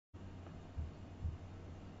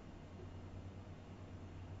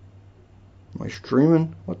Am I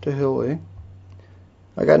streaming? What the hell, eh?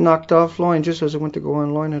 I got knocked offline just as I went to go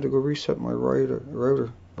online. I had to go reset my router.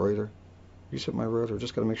 Reset my router.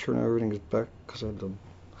 Just got to make sure now everything is back, because I had to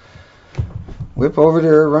whip over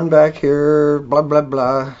there, run back here, blah, blah,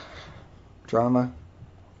 blah. Drama.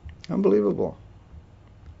 Unbelievable.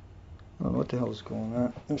 I don't know what the hell is going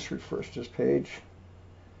on. Let's refresh this page.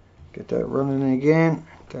 Get that running again.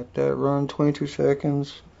 Got that run, 22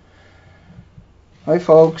 seconds. Hi,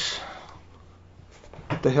 folks.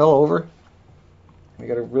 What the hell, over? I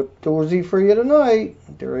got a rip doozy for you tonight.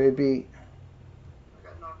 There I be. I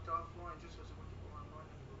got knocked offline just as I went to go online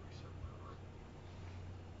and go reset my router.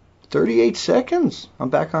 38 seconds. I'm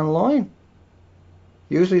back online.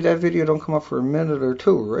 Usually that video don't come up for a minute or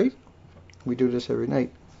two, right? We do this every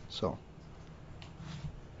night. So,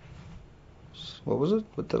 what was it?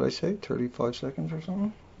 What did I say? 35 seconds or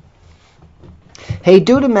something? Hey,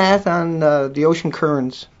 do the math on the ocean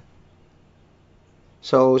currents.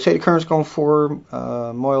 So, say the current's going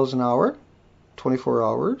 4 miles an hour, 24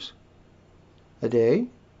 hours a day.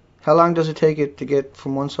 How long does it take it to get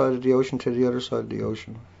from one side of the ocean to the other side of the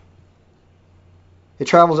ocean? It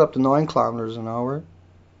travels up to 9 kilometers an hour.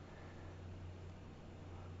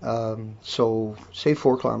 So, say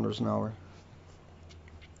 4 kilometers an hour.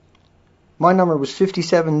 My number was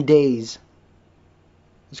 57 days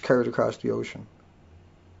it's carried across the ocean.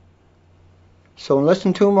 So in less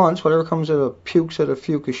than 2 months, whatever comes out of pukes out of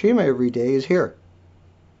Fukushima every day is here.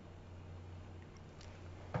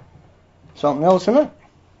 Something else in it?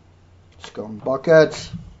 Scum buckets.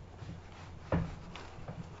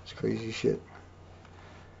 It's crazy shit.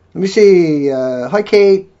 Let me see. Hi,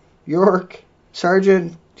 Kate, York,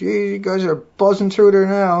 Sergeant. Gee, you guys are buzzing through there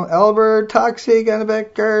now. Albert, Toxic,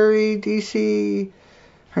 Annabeth, Gary, DC,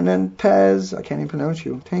 Hernandez. I can't even pronounce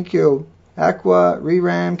you. Thank you. Aqua,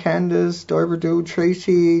 Reram, Candace, Diver Dude,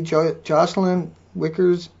 Tracy, Jocelyn,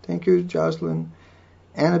 Wickers. Thank you, Jocelyn.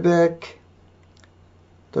 Annabeth.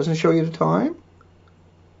 Doesn't show you the time?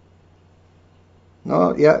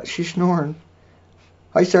 No, yeah, she's snoring.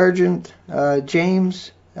 Hi, Sergeant.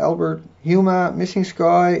 James, Albert, Huma, Missing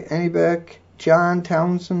Sky, Annabeth, John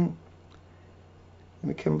Townsend. Let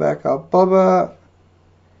me come back up. Bubba,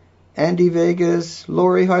 Andy Vegas,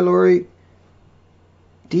 Lori. Hi, Lori.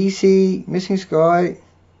 DC, Missing Sky.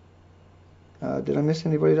 Did I miss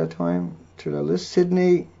anybody that time? To the list.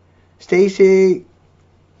 Sydney, Stacy,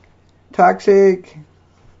 Toxic.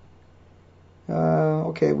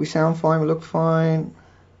 Okay, we sound fine. We look fine.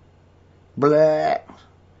 Blah.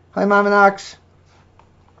 Hi, Mama Knox.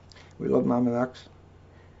 We love Mama Knox.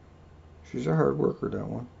 She's a hard worker, that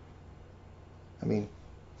one. I mean,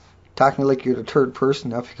 talking like you're the third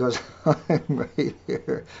person now because I'm right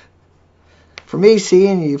here. For me,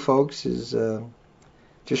 seeing you folks is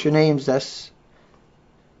just your names. That's,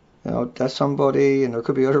 you know, that's somebody, and there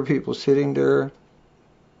could be other people sitting there.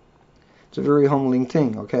 It's a very humbling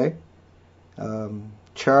thing, okay?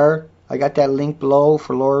 Char, I got that link below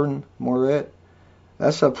for Lauren Moret.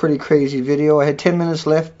 That's a pretty crazy video. I had 10 minutes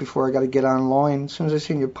left before I got to get online. As soon as I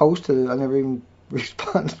seen you posted it, I never even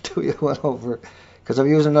responded to you. Went over because I'm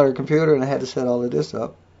using another computer and I had to set all of this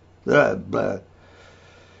up. Blah, blah.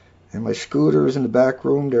 And my scooter is in the back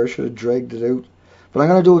room there. I should have dragged it out. But I'm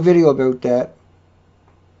going to do a video about that.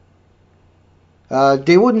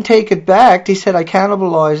 They wouldn't take it back. They said I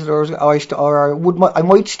cannibalized it, or I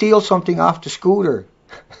might steal something off the scooter.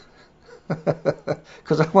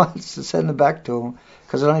 Because I wanted to send it back to him.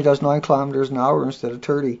 Because it only does 9 kilometers an hour instead of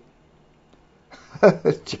 30.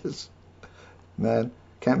 Just, man,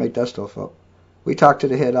 can't make that stuff up. We talked to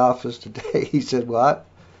the head office today. He said, what?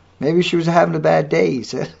 Maybe she was having a bad day, he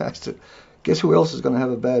said. I said, guess who else is going to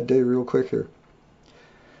have a bad day real quick here?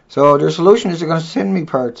 So their solution is they're going to send me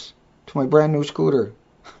parts to my brand new scooter.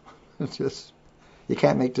 It's just, you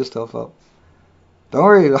can't make this stuff up. Don't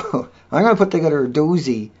worry though. I'm going to put together a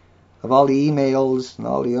doozy of all the emails and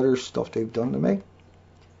all the other stuff they've done to me.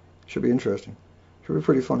 Should be interesting. Should be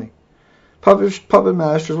pretty funny. Puppet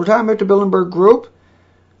Masters. We're talking about the Bilderberg group.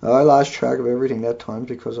 I lost track of everything that time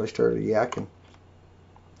because I started yakking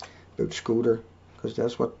about Scooter. Because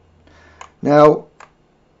that's what... Now,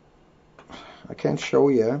 I can't show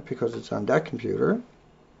you because it's on that computer.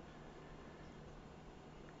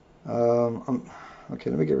 Okay,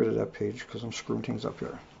 let me get rid of that page because I'm screwing things up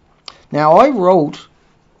here. Now, I wrote...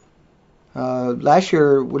 last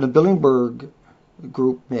year when the Bilderberg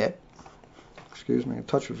group met, excuse me, I'm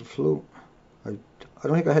touched with the flu. I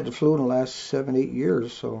don't think I had the flu in the last 7-8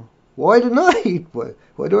 years, so why tonight?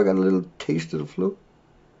 Why do I got a little taste of the flu?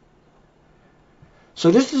 So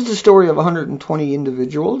this is the story of 120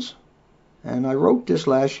 individuals, and I wrote this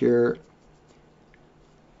last year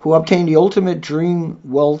who obtain the ultimate dream,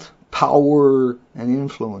 wealth, power, and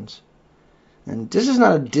influence. And this is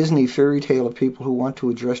not a Disney fairy tale of people who want to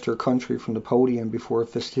address their country from the podium before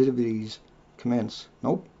festivities commence.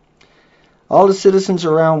 Nope. All the citizens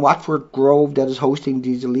around Watford Grove that is hosting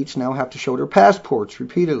these elites now have to show their passports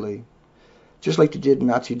repeatedly, just like they did in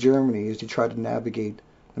Nazi Germany as they tried to navigate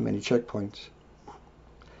the many checkpoints.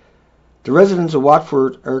 The residents of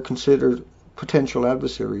Watford are considered potential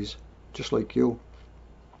adversaries, just like you.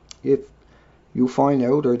 If you find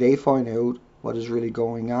out, or they find out, what is really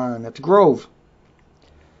going on at the Grove.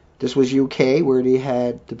 This was UK, where they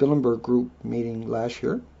had the Bilderberg group meeting last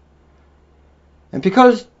year. And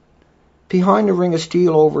because behind the ring of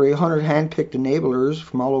steel over 100 hand-picked enablers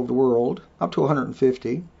from all over the world, up to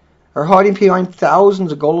 150, are hiding behind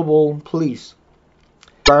thousands of gullible police.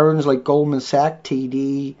 Barons like Goldman Sachs,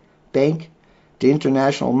 TD Bank, the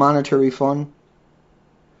International Monetary Fund,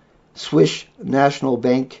 Swiss National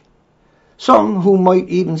Bank, some who might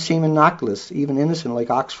even seem innocuous, even innocent, like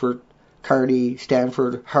Oxford, Cardiff,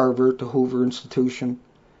 Stanford, Harvard, the Hoover Institution,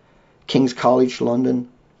 King's College London,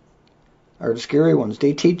 are the scary ones.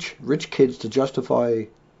 They teach rich kids to justify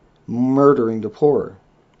murdering the poor.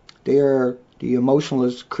 They are the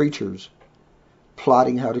emotionless creatures,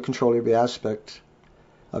 plotting how to control every aspect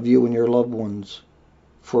of you and your loved ones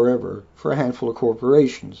forever for a handful of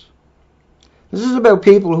corporations. This is about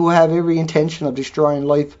people who have every intention of destroying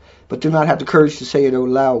life but do not have the courage to say it out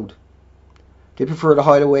loud. They prefer to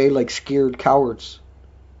hide away like scared cowards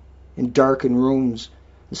in darkened rooms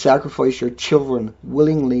and sacrifice their children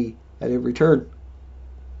willingly at every turn.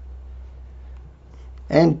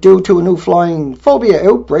 And due to a new flying phobia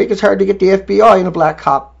outbreak, it's hard to get the FBI in a black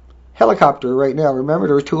hawk helicopter right now. Remember,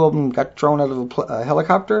 there were 2 of them got thrown out of a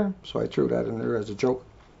helicopter? So I threw that in there as a joke.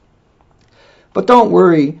 But don't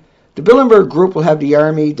worry. The Bilderberg group will have the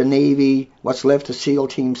Army, the Navy, what's left of SEAL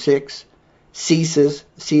Team 6, CSIS,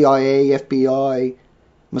 CIA, FBI,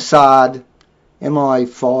 Mossad,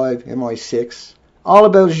 MI5, MI6, all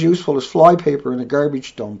about as useful as flypaper in a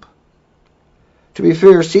garbage dump. To be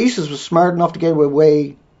fair, CSIS was smart enough to get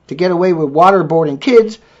away with waterboarding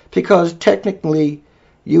kids because technically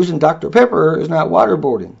using Dr. Pepper is not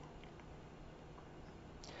waterboarding.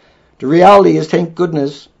 The reality is, thank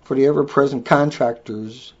goodness for the ever-present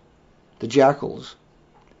contractors, the jackals.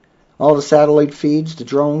 All the satellite feeds, the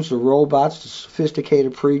drones, the robots, the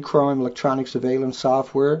sophisticated pre-crime electronic surveillance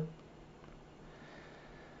software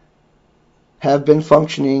have been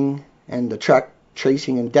functioning, and the track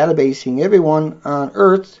tracing and databasing everyone on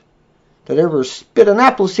Earth that ever spit an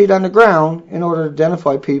apple seed on the ground in order to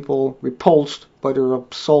identify people repulsed by their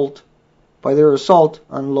assault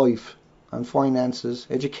on life, on finances,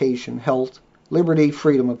 education, health, liberty,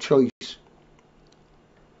 freedom of choice.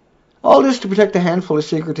 All this to protect a handful of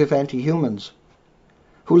secretive anti-humans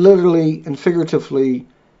who literally and figuratively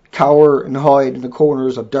cower and hide in the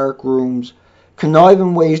corners of dark rooms,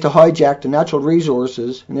 conniving ways to hijack the natural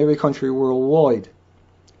resources in every country worldwide.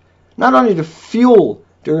 Not only to fuel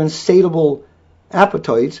their insatiable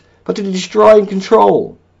appetites, but to destroy and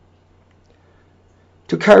control.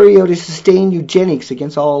 To carry out a sustained eugenics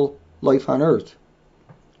against all life on Earth.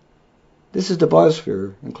 This is the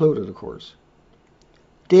biosphere included, of course.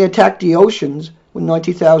 They attacked the oceans with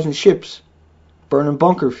 90,000 ships, burning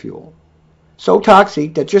bunker fuel. So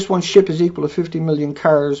toxic that just one ship is equal to 50 million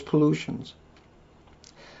cars' pollutions.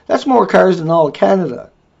 That's more cars than all of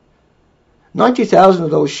Canada. 90,000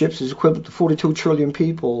 of those ships is equivalent to 42 trillion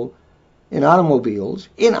people in automobiles.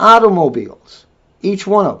 Each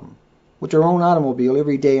one of them, with their own automobile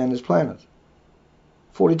every day on this planet.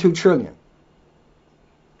 42 trillion.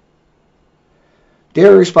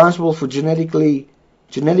 They're responsible for genetically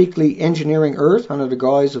engineering Earth under the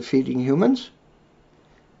guise of feeding humans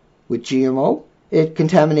with GMO. It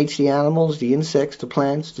contaminates the animals, the insects, the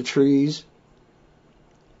plants, the trees.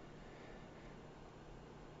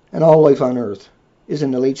 And all life on Earth is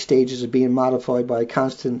in the late stages of being modified by a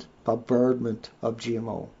constant bombardment of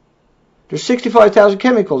GMO. There's 65,000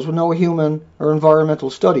 chemicals with no human or environmental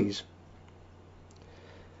studies.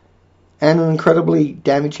 And an incredibly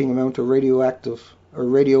damaging amount of radioactive or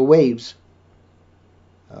radio waves.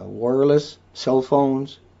 Wireless, cell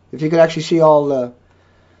phones. If you could actually see all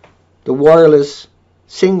the wireless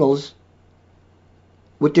signals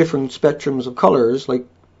with different spectrums of colors, like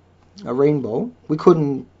a rainbow, you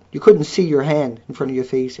couldn't see your hand in front of your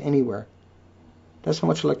face anywhere. That's how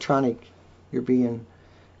much electronic you're being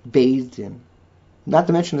bathed in. Not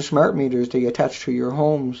to mention the smart meters they attach to your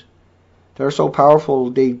homes that are so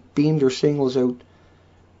powerful they beam their signals out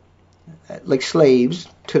like slaves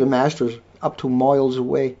to the masters up to miles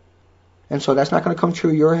away. And so that's not going to come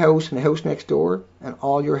through your house and the house next door, and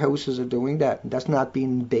all your houses are doing that. That's not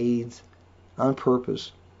being bathed on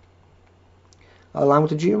purpose, along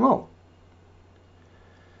with the GMO.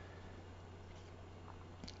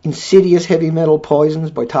 Insidious heavy metal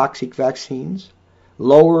poisons by toxic vaccines,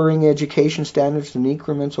 lowering education standards in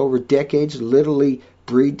increments over decades, literally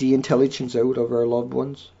breed the intelligence out of our loved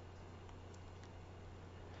ones.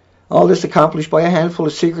 All this accomplished by a handful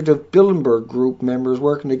of secretive Bilderberg group members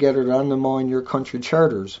working together to undermine your country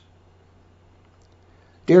charters.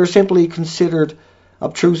 They are simply considered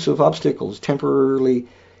obtrusive obstacles, temporarily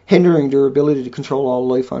hindering their ability to control all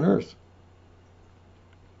life on Earth.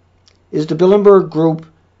 Is the Bilderberg group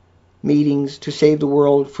meetings to save the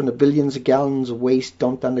world from the billions of gallons of waste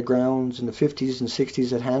dumped on the grounds in the 50s and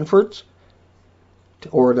 60s at Hanford,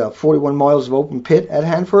 or the 41 miles of open pit at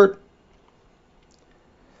Hanford,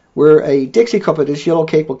 where a Dixie cup of this yellow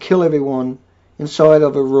cake will kill everyone inside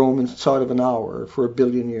of a room inside of an hour for 1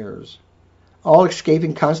 billion years, all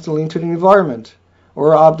escaping constantly into the environment,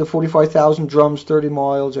 or of the 45,000 drums 30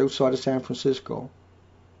 miles outside of San Francisco?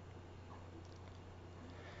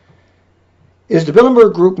 Is the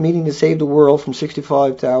Bilderberg group meeting to save the world from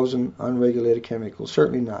 65,000 unregulated chemicals?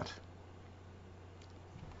 Certainly not.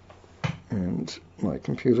 And my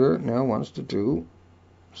computer now wants to do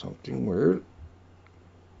something weird.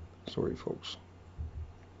 Sorry, folks.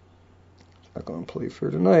 It's not going to play for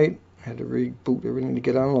tonight. I had to reboot everything to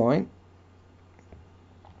get online.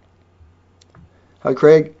 Hi,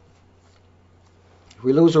 Craig. If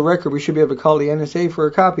we lose a record, we should be able to call the NSA for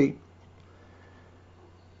a copy.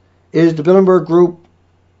 Is the Bilderberg group,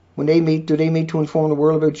 when they meet, do they meet to inform the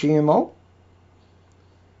world about GMO?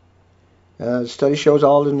 The study shows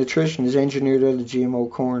all the nutrition is engineered out of GMO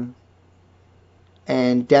corn,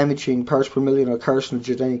 and damaging parts per million of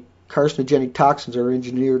carcinogenic toxins are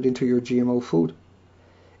engineered into your GMO food.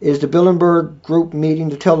 Is the Bilderberg group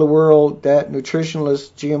meeting to tell the world that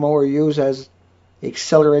nutritionless GMO are used as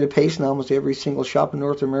accelerated pace in almost every single shop in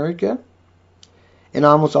North America, in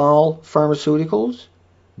almost all pharmaceuticals,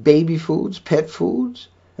 baby foods, pet foods,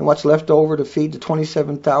 and what's left over to feed the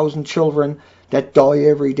 27,000 children that die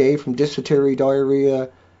every day from dysentery, diarrhea,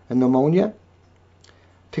 and pneumonia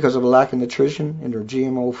because of a lack of nutrition in their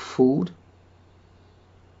GMO food?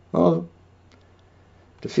 Well,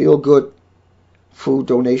 the feel-good food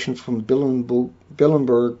donations from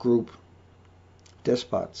Bilderberg group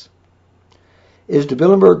despots. Is the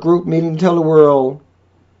Bilderberg group meeting to tell the world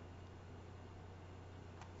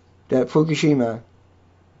that Fukushima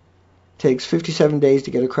takes 57 days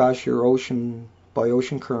to get across your ocean by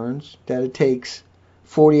ocean currents, that it takes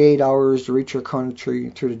 48 hours to reach your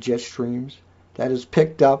country through the jet streams, that is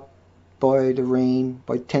picked up by the rain,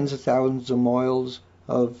 by tens of thousands of miles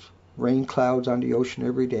of rain clouds on the ocean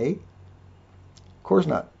every day? Of course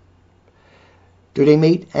not. Do they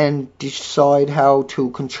meet and decide how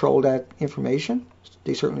to control that information?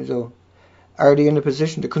 They certainly do. Are they in a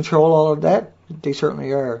position to control all of that? They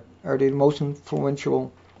certainly are. Are they the most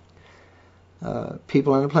influential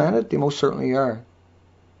people on the planet? They most certainly are.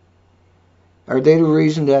 Are they the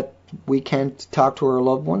reason that we can't talk to our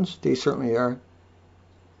loved ones? They certainly are.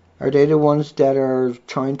 Are they the ones that are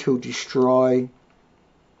trying to destroy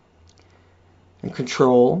and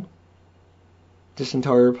control this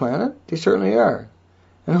entire planet? They certainly are.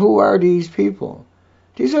 And who are these people?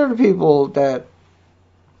 These are the people that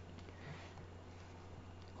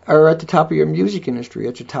are at the top of your music industry,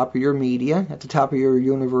 at the top of your media, at the top of your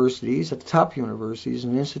universities, at the top universities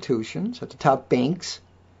and institutions, at the top banks,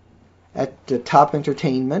 at the top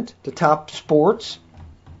entertainment, the top sports.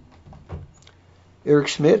 Eric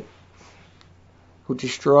Schmidt, who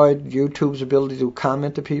destroyed YouTube's ability to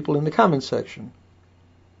comment to people in the comment section.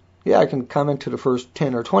 Yeah, I can comment to the first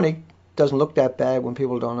 10 or 20. Doesn't look that bad when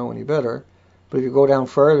people don't know any better. But if you go down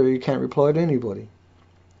further, you can't reply to anybody.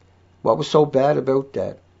 What was so bad about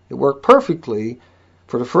that? It worked perfectly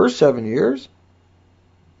for the first 7 years.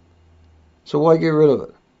 So why get rid of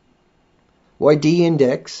it? Why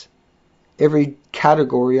de-index every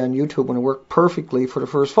category on YouTube when it worked perfectly for the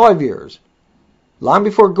first 5 years? Long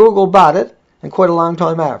before Google bought it, and quite a long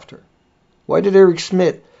time after. Why did Eric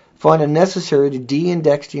Schmidt find it necessary to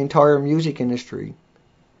de-index the entire music industry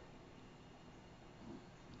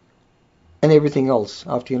and everything else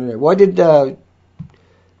off the internet? Why did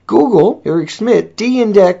Google, Eric Schmidt,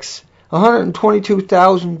 de-index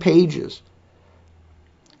 122,000 pages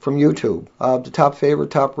from YouTube of the top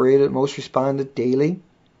favorite, top rated, most responded daily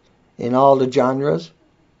in all the genres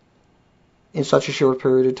in such a short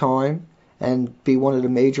period of time, and be one of the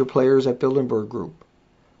major players at Bilderberg Group?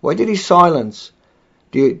 Why did he silence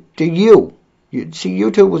you? See,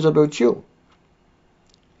 YouTube was about you.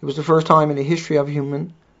 It was the first time in the history of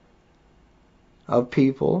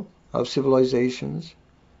people, of civilizations,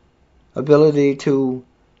 ability to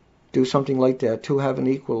do something like that, to have an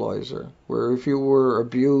equalizer, where if you were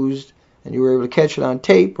abused and you were able to catch it on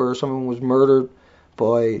tape, or someone was murdered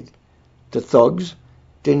by the thugs,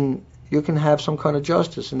 then you can have some kind of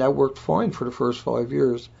justice. And that worked fine for the first 5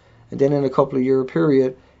 years. And then in a couple of year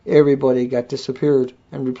period, everybody got disappeared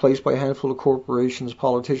and replaced by a handful of corporations,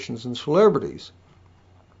 politicians, and celebrities,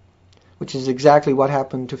 which is exactly what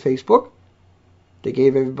happened to Facebook. They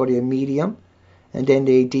gave everybody a medium, and then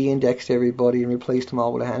they de-indexed everybody and replaced them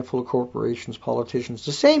all with a handful of corporations, politicians,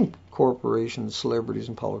 the same corporations, celebrities,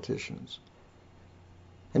 and politicians.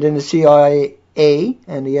 And then the CIA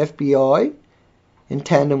and the FBI, in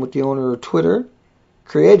tandem with the owner of Twitter,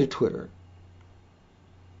 created Twitter.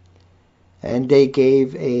 And they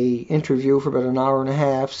gave a interview for about an hour and a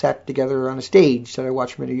half, sat together on a stage that I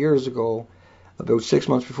watched many years ago, about 6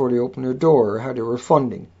 months before they opened their door, how they were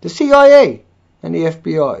funding the CIA and the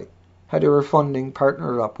FBI, how they were funding,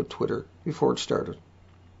 partnered up with Twitter before it started.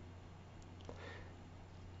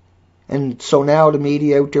 And so now the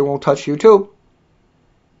media out there won't touch YouTube.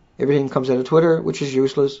 Everything comes out of Twitter, which is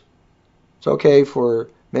useless. It's okay for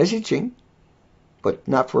messaging, but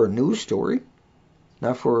not for a news story,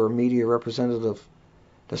 not for a media representative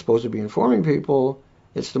that's supposed to be informing people.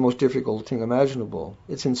 It's the most difficult thing imaginable.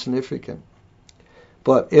 It's insignificant.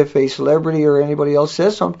 But if a celebrity or anybody else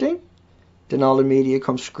says something, then all the media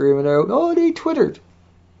comes screaming out, oh, they Twittered.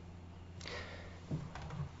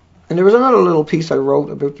 And there was another little piece I wrote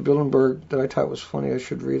about the Bilderberg that I thought was funny. I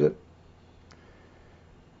should read it.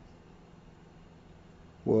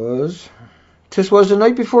 This was the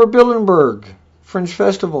night before Bilderberg Fringe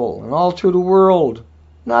Festival, and all through the world,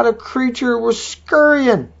 not a creature was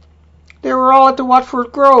scurrying. They were all at the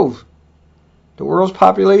Watford Grove. The world's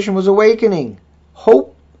population was awakening.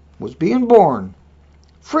 Hope was being born.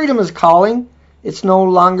 Freedom is calling. It's no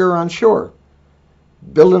longer on shore.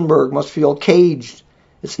 Bilderberg must feel caged.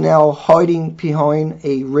 It's now hiding behind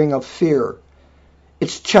a ring of fear.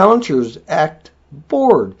 Its challengers act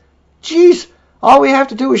bored. Geez, all we have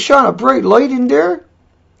to do is shine a bright light in there.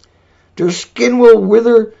 Their skin will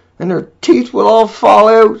wither and their teeth will all fall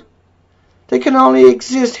out. They can only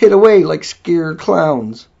exist hid away like scared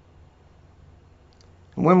clowns.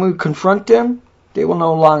 And when we confront them, they will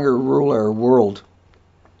no longer rule our world.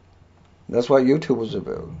 That's what YouTube was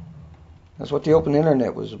about. That's what the open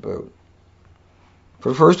internet was about. For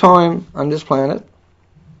the first time on this planet,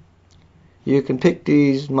 you can pick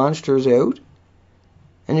these monsters out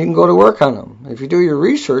and you can go to work on them. If you do your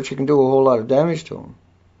research, you can do a whole lot of damage to them.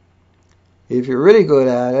 If you're really good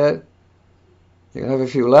at it, you can have a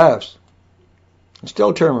few laughs and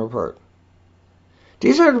still tear them apart.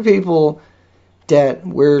 These are the people that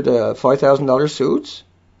wear the $5,000 suits.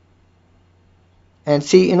 And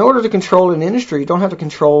see, in order to control an industry, you don't have to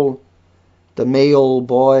control the mail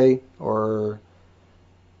boy or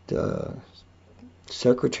the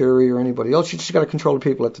secretary or anybody else. You just got to control the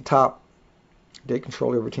people at the top. They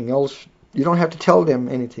control everything else. You don't have to tell them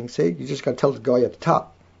anything, see? You just got to tell the guy at the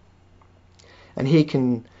top. And he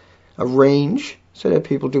can arrange so that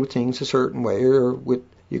people do things a certain way, or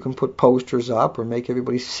you can put posters up or make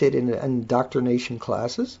everybody sit in indoctrination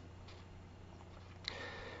classes.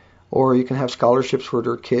 Or you can have scholarships for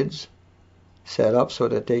their kids set up so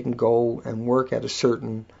that they can go and work at a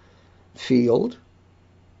certain field.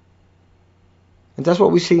 And that's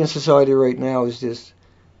what we see in society right now, is this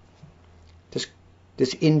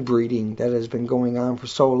inbreeding that has been going on for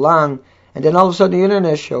so long. And then all of a sudden the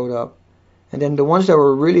internet showed up. And then the ones that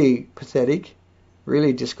were really pathetic,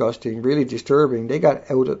 really disgusting, really disturbing, they got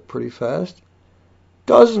outed pretty fast.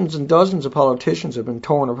 Dozens and dozens of politicians have been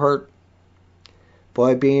torn apart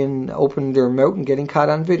by opening their mouth and getting caught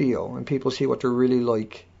on video, and people see what they're really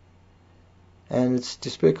like. And it's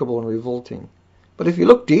despicable and revolting. But if you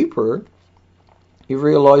look deeper, you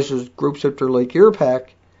realize there's groups out there like EarPack,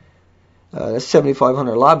 that's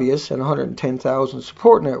 7,500 lobbyists and 110,000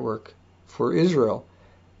 support network for Israel.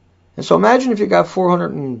 And so imagine if you got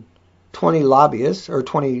 420 lobbyists, or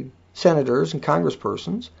 20 senators and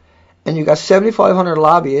congresspersons, and you got 7,500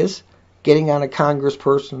 lobbyists getting on a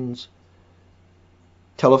congressperson's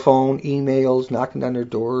telephone, emails, knocking down their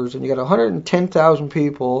doors, and you got 110,000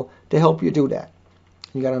 people to help you do that.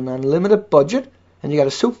 You got an unlimited budget, and you got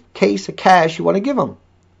a suitcase of cash you want to give them.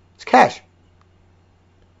 It's cash.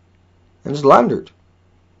 And it's laundered.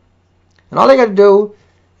 And all they got to do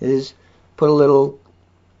is put a little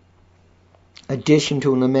addition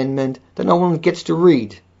to an amendment that no one gets to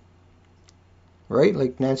read. Right?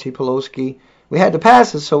 Like Nancy Pelosi. We had to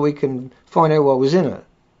pass it so we can find out what was in it.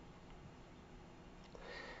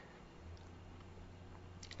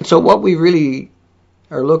 So what we really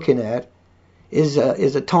are looking at is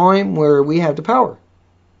a time where we have the power.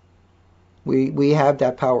 We have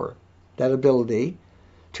that power, that ability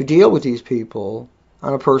to deal with these people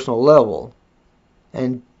on a personal level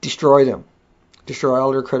and destroy them, destroy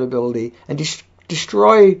all their credibility, and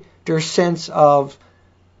destroy their sense of,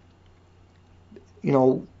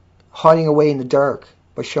 hiding away in the dark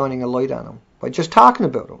by shining a light on them, by just talking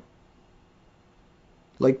about them.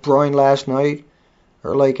 Like Brian last night,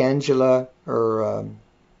 or like Angela, or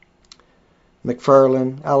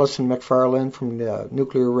Alison McFarlane from the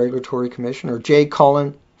Nuclear Regulatory Commission, or Jay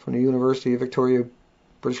Cullen from the University of Victoria,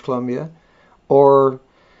 British Columbia, or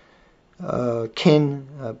Ken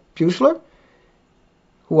Buechler,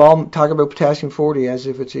 who all talk about potassium-40 as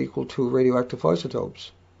if it's equal to radioactive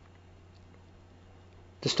isotopes.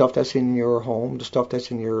 The stuff that's in your home, the stuff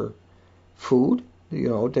that's in your food,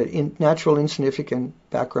 the natural insignificant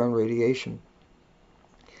background radiation.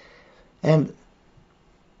 And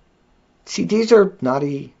see, these are not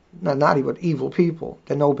naughty, but evil people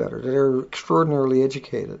that know better, that are extraordinarily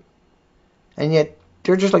educated. And yet,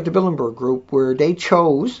 they're just like the Bilderberg group, where they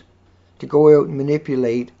chose to go out and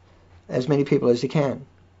manipulate as many people as they can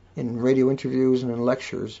in radio interviews and in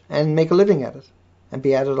lectures, and make a living at it, and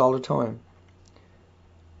be at it all the time.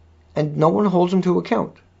 And no one holds them to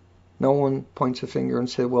account. No one points a finger and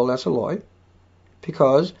says, well, that's a lie.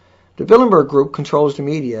 Because the Bilderberg group controls the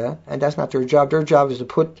media, and that's not their job. Their job is to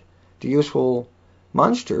put the useful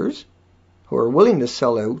monsters who are willing to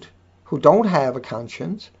sell out, who don't have a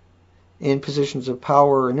conscience, in positions of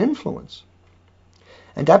power and influence.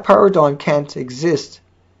 And that paradigm can't exist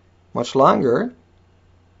much longer.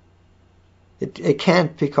 It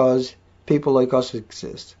can't, because people like us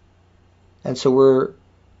exist. And so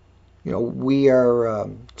we are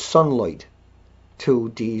sunlight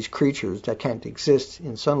to these creatures that can't exist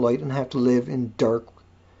in sunlight and have to live in dark,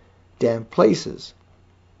 damp places.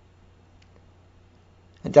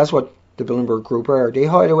 And that's what the Bilderberg group are. They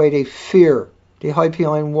hide away, they fear. They hide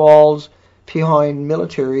behind walls, behind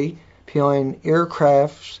military, behind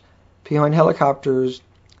aircrafts, behind helicopters,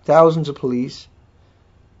 thousands of police,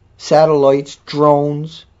 satellites,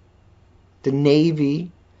 drones, the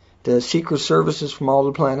Navy, the secret services from all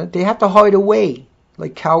the planet. They have to hide away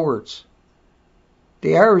like cowards.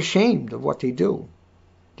 They are ashamed of what they do.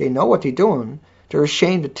 They know what they're doing. They're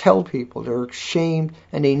ashamed to tell people. They're ashamed,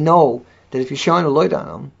 and they know that if you shine a light on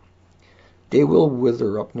them, they will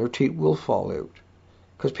wither up and their teeth will fall out,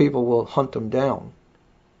 because people will hunt them down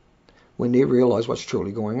when they realize what's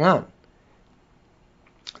truly going on.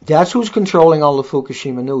 That's who's controlling all the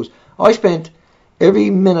Fukushima news. I spent every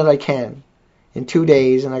minute I can in 2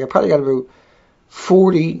 days, and I probably got about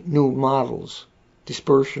 40 new models,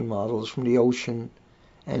 dispersion models from the ocean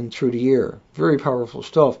and through the air. Very powerful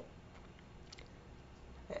stuff.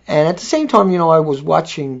 And at the same time, I was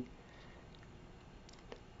watching...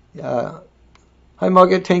 hi,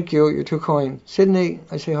 Mugget, thank you, you're too kind. Sydney,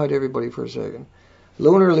 I say hi to everybody for a second.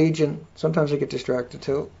 Lunar Legion, sometimes I get distracted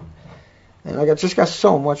too. And I just got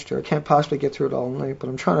so much there, I can't possibly get through it all night, but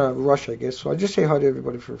I'm trying to rush, I guess. So I just say hi to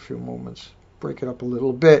everybody for a few moments. Break it up a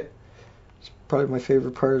little bit. It's probably my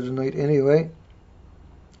favorite part of the night anyway,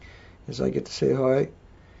 is I get to say hi.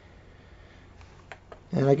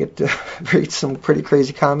 And I get to read some pretty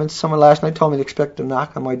crazy comments. Someone last night told me to expect a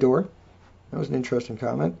knock on my door. That was an interesting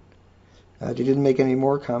comment. They didn't make any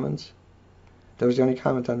more comments. That was the only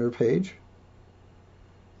comment on their page.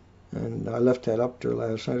 And I left that up there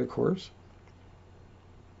last night, of course.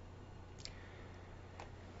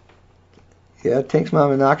 Yeah, thanks,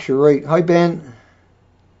 Mama Knox. You're right. Hi, Ben.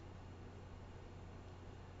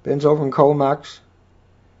 Ben's over in Comox.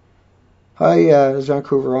 Hi, this is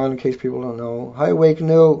Vancouver on, in case people don't know. Hi, Wake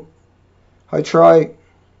New. Hi, Troy.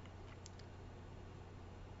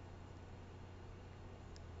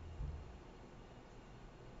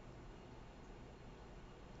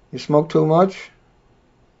 You smoke too much?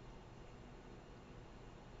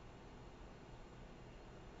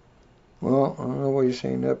 Well, I don't know why you're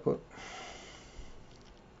saying that, but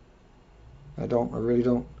I really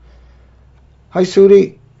don't. Hi,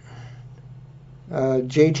 Sudi.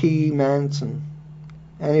 JT Manson.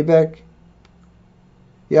 Annie Beck.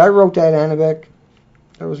 Yeah, I wrote that, Annie Beck.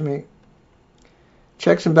 That was me.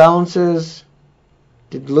 Checks and balances.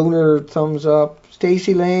 Did Lunar thumbs up.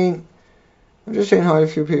 Stacy Lane. I'm just saying hi to a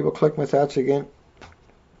few people. Click my thoughts again.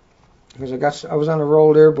 Because I was on a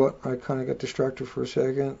roll there, but I kind of got distracted for a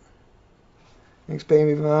second. Thanks,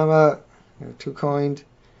 baby mama. You're too kind.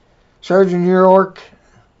 Sergeant New York.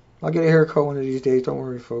 I'll get a haircut one of these days. Don't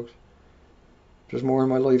worry, folks. There's more in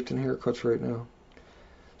my life than haircuts right now.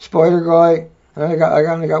 Spider Guy. And I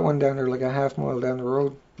only got one down there, like a half mile down the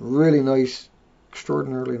road. Really nice,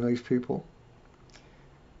 extraordinarily nice people.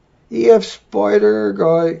 EF Spider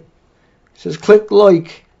guy says, click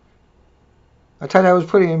like. I thought that was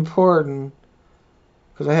pretty important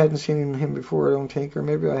because I hadn't seen him before, I don't think, or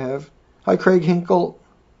maybe I have. Hi, Craig Hinkle.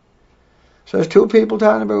 So there's two people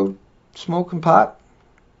talking about smoking pot.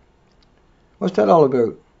 What's that all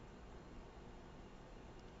about?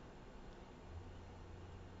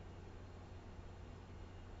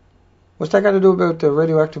 What's that got to do about the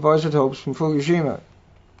radioactive isotopes from Fukushima?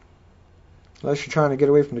 Unless you're trying to get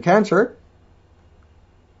away from the cancer.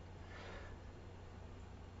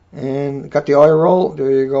 And got the eye roll.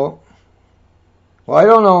 There you go. Well, I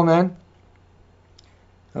don't know, man.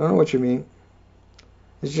 I don't know what you mean.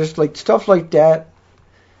 It's just like stuff like that.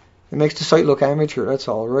 It makes the site look amateur, that's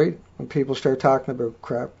all, right? When people start talking about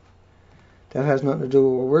crap. That has nothing to do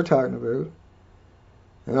with what we're talking about.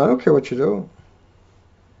 And I don't care what you do.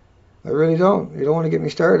 I really don't. You don't want to get me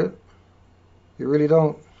started. You really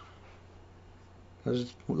don't.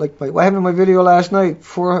 Like what happened to my video last night?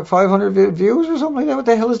 500 views or something like that? What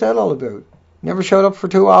the hell is that all about? Never showed up for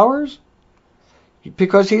 2 hours?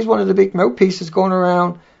 Because he's one of the big mouthpieces going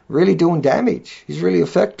around really doing damage. He's really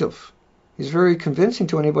effective. He's very convincing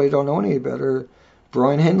to anybody who don't know any better.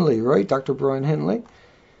 Brian Henley, right? Dr. Brian Henley.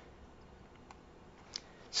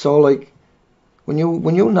 So, like, when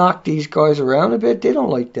you knock these guys around a bit, they don't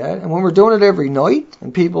like that. And when we're doing it every night,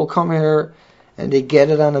 and people come here and they get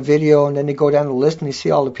it on a video, and then they go down the list and they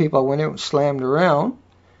see all the people I went out and slammed around,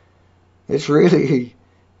 it's really,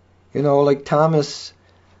 like Thomas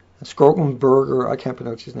Skrokenberger, I can't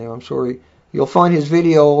pronounce his name, I'm sorry. You'll find his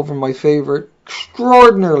video over my favorite,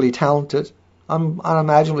 extraordinarily talented,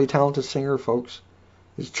 unimaginably talented singer, folks.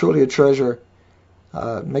 He's truly a treasure.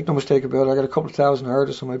 Make no mistake about it, I got a couple of thousand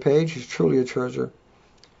artists on my page. He's truly a treasure.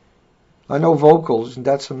 I know vocals, and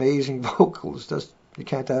that's amazing vocals. You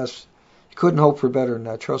can't ask. You couldn't hope for better than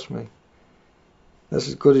that, trust me. That's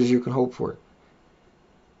as good as you can hope for.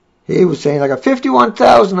 He was saying, I got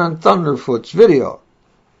 51,000 on Thunderfoot's video.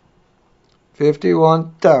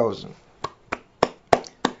 51,000.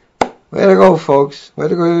 Way to go, folks. Way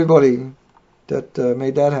to go, everybody that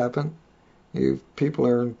made that happen. You people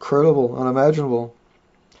are incredible, unimaginable.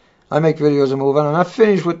 I make videos and move on. I'm not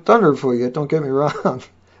finished with Thunderfoot yet, don't get me wrong.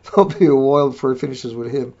 It'll be a while before it finishes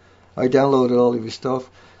with him. I downloaded all of his stuff.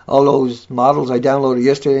 All those models I downloaded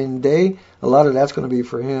yesterday and today, a lot of that's going to be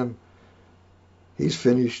for him. He's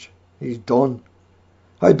finished. He's done.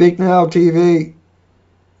 Hi, Big Now TV.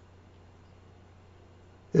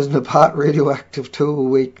 Isn't the pot radioactive too?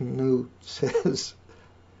 Awaken New says.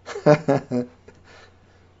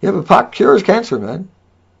 Yeah, but pot cures cancer, man.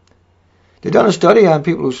 They've done a study on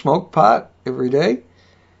people who smoke pot every day,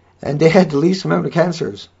 and they had the least amount of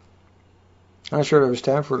cancers. I'm not sure if it was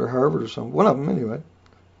Stanford or Harvard or something. One of them, anyway.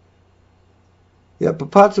 Yeah, but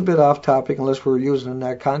pot's a bit off topic unless we're using it in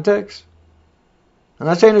that context. I'm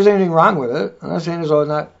not saying there's anything wrong with it. I'm not saying it's a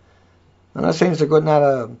good,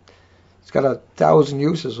 it's got 1,000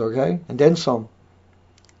 uses, okay? And then some.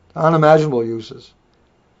 Unimaginable uses.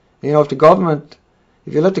 If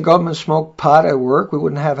you let the government smoke pot at work, we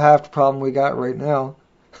wouldn't have half the problem we got right now.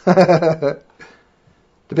 The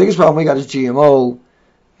biggest problem we got is GMO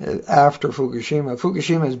after Fukushima.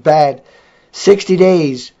 Fukushima is bad. 60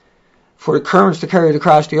 days for the currents to carry it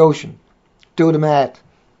across the ocean. Do the math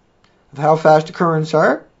of how fast the currents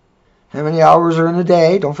are, how many hours are in a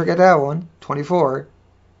day, don't forget that one, 24,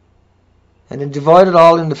 and then divide it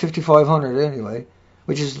all into 5,500 anyway,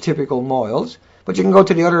 which is the typical miles. But you can go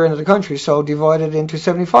to the other end of the country, so divide it into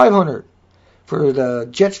 7,500. For the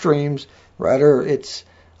jet streams, rather, it's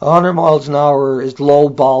 100 miles an hour is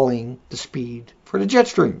low-balling the speed for the jet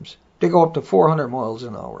streams. They go up to 400 miles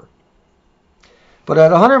an hour. But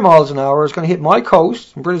at 100 miles an hour, it's going to hit my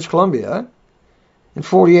coast in British Columbia in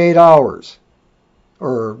 48 hours,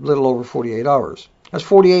 or a little over 48 hours. That's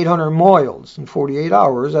 4,800 miles in 48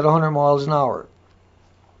 hours at 100 miles an hour.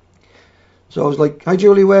 So I was like, hi,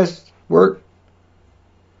 Julie West, work?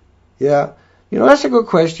 Yeah. That's a good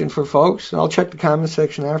question for folks. I'll check the comment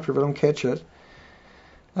section after if I don't catch it.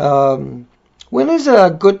 When is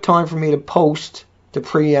a good time for me to post the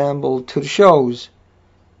preamble to the shows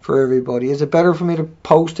for everybody? Is it better for me to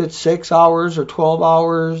post it 6 hours or 12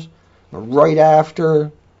 hours or right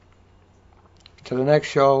after to the next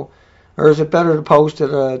show? Or is it better to post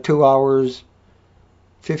it 2 hours,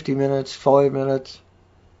 50 minutes, 5 minutes?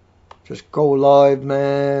 Just go live,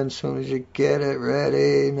 man, as soon as you get it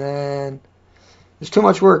ready, man. It's too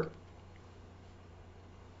much work.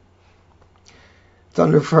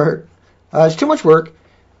 Thunderfart. It's too much work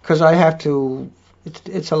because I have to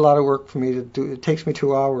it's a lot of work for me to do. It takes me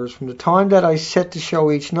 2 hours. From the time that I set the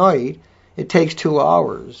show each night, it takes 2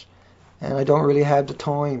 hours. And I don't really have the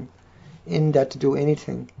time in that to do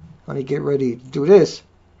anything. I only get ready to do this,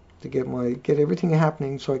 to get everything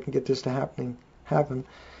happening so I can get this to happen.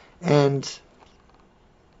 And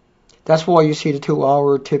that's why you see the 2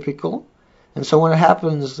 hour typical. And so when it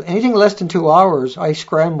happens, anything less than 2 hours, I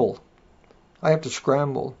scramble. I have to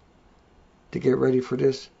scramble to get ready for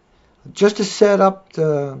this. Just to set up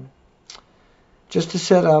the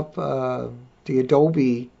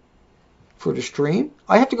Adobe for the stream,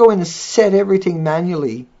 I have to go in and set everything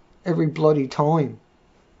manually every bloody time.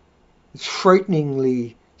 It's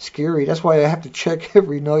frighteningly scary. That's why I have to check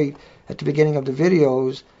every night at the beginning of the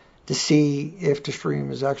videos to see if the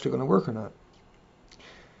stream is actually going to work or not.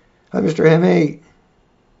 Hi, Mr. M.A.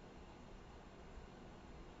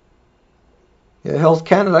 Yeah, Health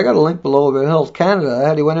Canada. I got a link below about Health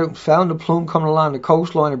Canada. He went out and found a plume coming along the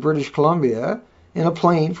coastline of British Columbia in a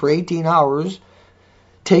plane for 18 hours,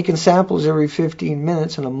 taking samples every 15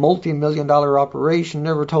 minutes in a multi-million-dollar operation.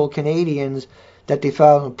 Never told Canadians that they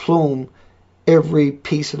found a plume every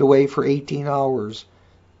piece of the way for 18 hours.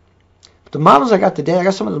 But the models I got today, I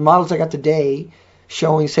got some of the models I got today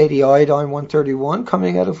showing, say, the iodine 131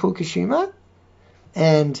 coming out of Fukushima,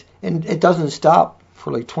 and it doesn't stop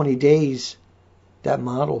for like 20 days. That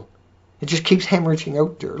model, it just keeps hemorrhaging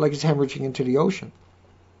out there, like it's hemorrhaging into the ocean.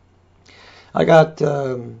 I got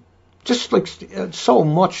just like so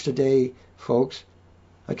much today, folks.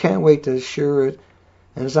 I can't wait to share it,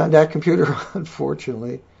 and it's on that computer,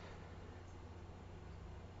 unfortunately.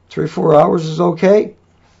 3-4 hours is okay.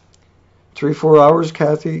 3-4 hours,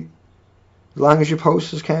 Kathy. As long as you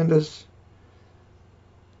post this, Candace.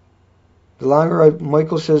 The longer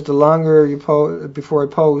Michael says, the longer you before I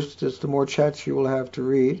post, it's the more chats you will have to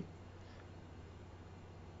read.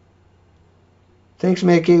 Thanks,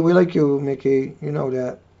 Mickey. We like you, Mickey. You know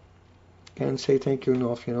that. Can't say thank you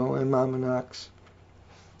enough, you know. And Mama Knox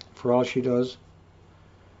for all she does.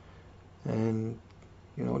 And,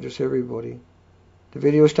 you know, just everybody. The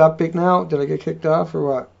video stopped big now. Did I get kicked off or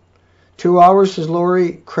what? 2 hours, says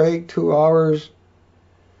Lori. Craig, 2 hours.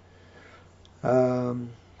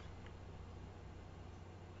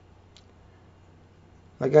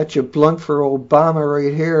 I got you blunt for Obama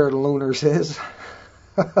right here, the Lunar says.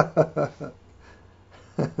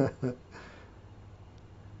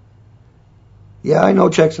 Yeah, I know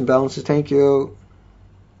checks and balances. Thank you.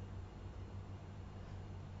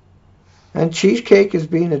 And cheesecake is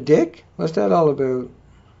being a dick? What's that all about?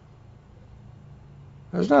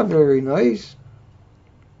 That's not very nice.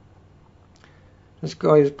 This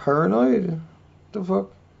guy is paranoid. What the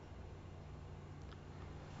fuck?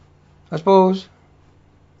 I suppose.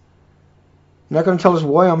 You're not going to tell us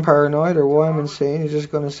why I'm paranoid or why I'm insane. You're just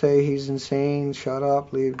going to say he's insane. Shut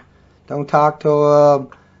up. Leave. Don't talk to him.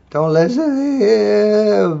 Don't listen to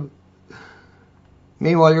him.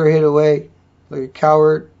 Meanwhile, you're hid away like a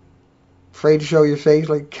coward. Afraid to show your face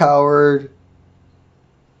like a coward.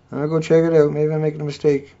 I'm going to go check it out. Maybe I'm making a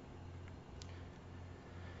mistake.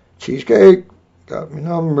 Cheesecake. Got my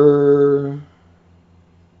number.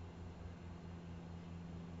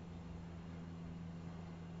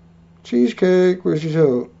 Cheesecake, where's his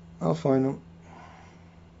out? I'll find him.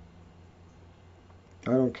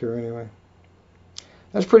 I don't care anyway.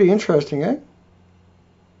 That's pretty interesting, eh?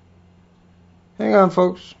 Hang on,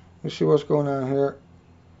 folks. Let's see what's going on here.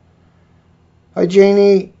 Hi,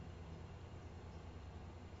 Janie.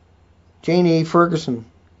 Janie Ferguson.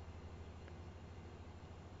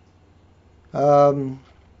 I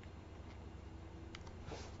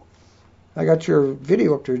got your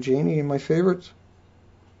video up there, Janie, in my favorites.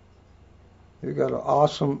 You got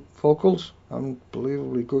awesome vocals.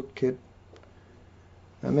 Unbelievably good kid.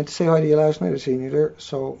 I meant to say hi to you last night. I seen you there.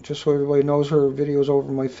 So just so everybody knows, her video's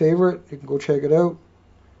over my favorite. You can go check it out.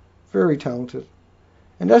 Very talented.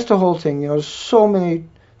 And that's the whole thing. You know, there's so many,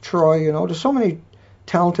 Troy, you know, there's so many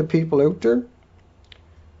talented people out there.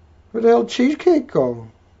 Where the hell did Cheesecake go?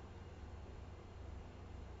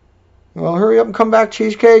 Well, hurry up and come back,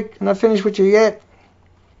 Cheesecake. I'm not finished with you yet.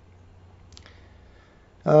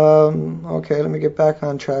 Okay, let me get back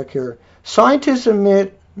on track here. Scientists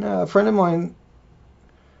admit, a friend of mine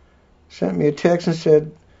sent me a text and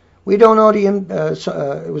said, we don't know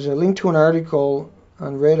it was a link to an article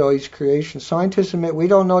on Red Eye's creation. Scientists admit we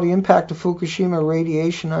don't know the impact of Fukushima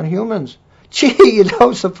radiation on humans. Gee, you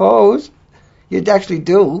don't suppose. You actually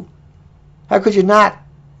do. How could you not?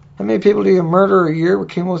 How many people do you murder a year with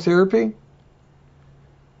chemotherapy?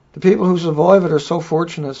 The people who survive it are so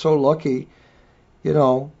fortunate, so lucky. You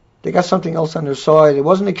know, They got something else on their side. It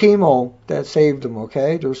wasn't the chemo that saved them,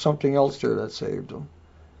 okay? There was something else there that saved them.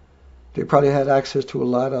 They probably had access to a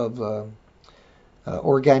lot of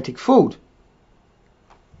organic food.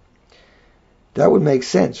 That would make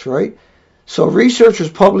sense, right? So researchers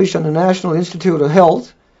published on the National Institute of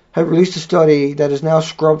Health have released a study that is now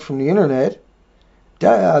scrubbed from the internet.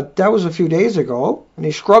 That was a few days ago, and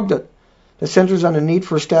they scrubbed it. That centers on the need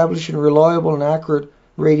for establishing reliable and accurate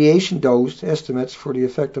radiation dose estimates for the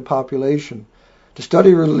affected population. The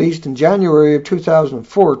study released in January of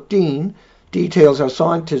 2014 details how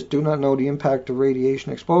scientists do not know the impact of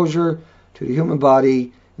radiation exposure to the human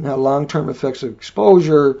body and how long-term effects of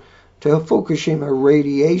exposure to Fukushima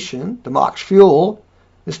radiation, the MOX fuel,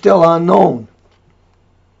 is still unknown.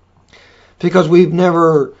 Because we've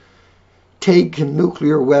never taken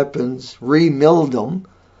nuclear weapons, remilled them,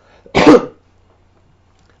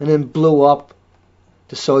 and then blew up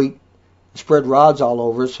the site, spread rods all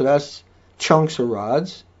over, so that's chunks of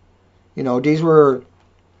rods. You know, these were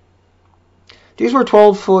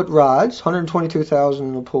 12-foot rods, 122,000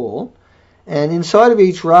 in a pool, and inside of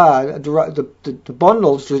each rod, the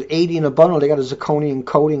bundles, there's 80 in a bundle, they got a zirconium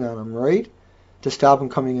coating on them, right? To stop them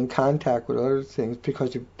coming in contact with other things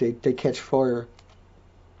because they catch fire.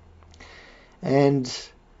 And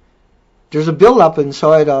there's a build-up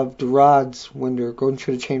inside of the rods when they're going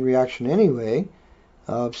through the chain reaction anyway,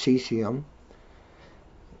 of cesium.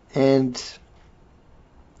 And,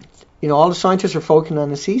 you know, all the scientists are focusing on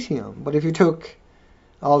the cesium. But if you took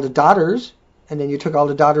all the daughters, and then you took all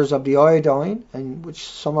the daughters of the iodine, and which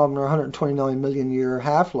some of them are 129 million year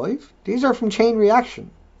half-life, these are from chain reaction.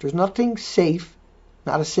 There's nothing safe.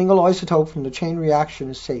 Not a single isotope from the chain reaction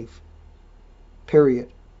is safe.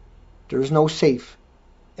 Period. There is no safe.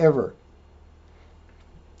 Ever.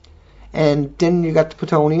 And then you got the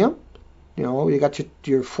plutonium. You know, you got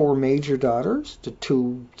your four major daughters, the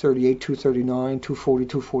 238, 239, 240,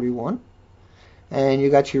 241. And you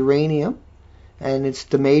got uranium. And it's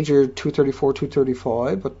the major 234,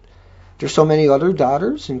 235. But there's so many other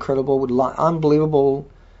daughters, incredible, with unbelievable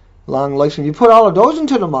long life. And you put all of those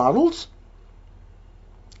into the models,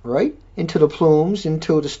 right? Into the plumes,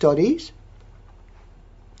 into the studies,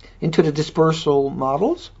 into the dispersal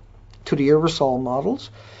models, to the aerosol models.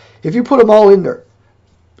 If you put them all in there,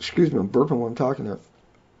 excuse me, I'm burping when I'm talking there.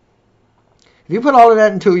 If you put all of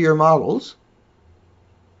that into your models,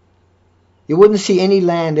 you wouldn't see any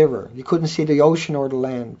land ever. You couldn't see the ocean or the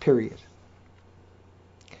land, period.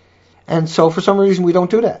 And so for some reason we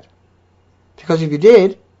don't do that. Because if you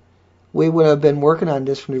did, we would have been working on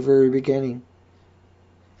this from the very beginning.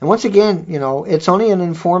 And once again, you know, it's only an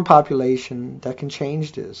informed population that can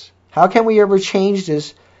change this. How can we ever change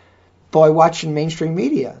this by watching mainstream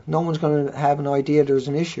media? No one's going to have an idea there's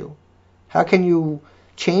an issue. How can you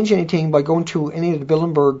change anything by going to any of the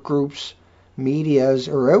Bilderberg group's medias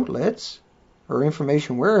or outlets or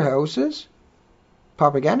information warehouses,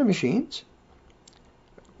 propaganda machines,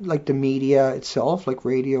 like the media itself, like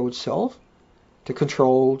radio itself, to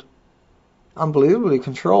controlled, unbelievably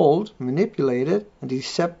controlled, manipulated, and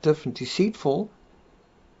deceptive and deceitful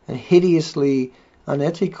and hideously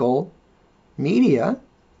unethical media?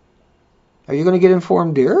 Are you going to get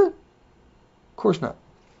informed there? Of course not.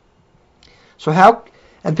 So how,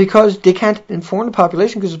 and because they can't inform the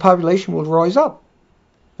population, because the population will rise up.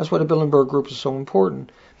 That's why the Bilderberg group is so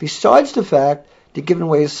important. Besides the fact they're giving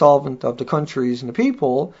away a solvent of the countries and the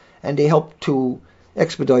people, and they help to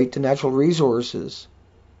expedite the natural resources.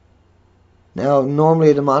 Now,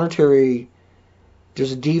 normally the monetary,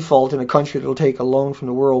 there's a default in a country that'll take a loan from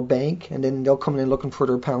the World Bank, and then they'll come in looking for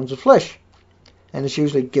their pounds of flesh. And it's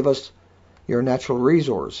usually give us your natural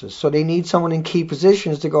resources. So they need someone in key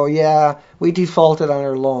positions to go, yeah, we defaulted on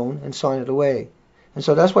our loan, and sign it away. And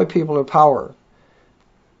so that's why people are power.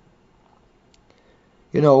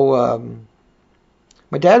 You know,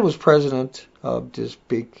 my dad was president of this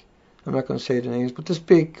big, I'm not going to say the names, but this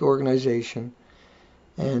big organization.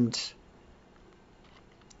 And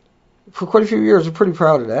for quite a few years, I'm pretty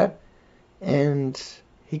proud of that. And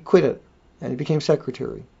he quit it, and he became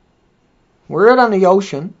secretary. We're out on the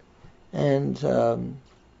ocean, and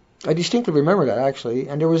I distinctly remember that, actually.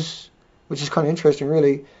 And there was, which is kind of interesting,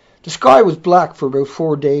 really, the sky was black for about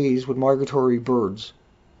 4 days with migratory birds.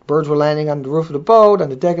 Birds were landing on the roof of the boat, on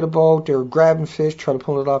the deck of the boat. They were grabbing fish, trying to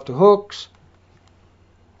pull it off the hooks.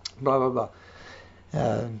 Blah, blah, blah.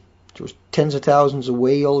 There was tens of thousands of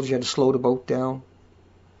whales. You had to slow the boat down.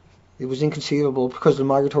 It was inconceivable because the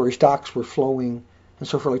migratory stocks were flowing. And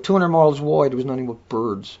so for like 200 miles wide, there was nothing but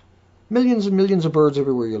birds. Millions and millions of birds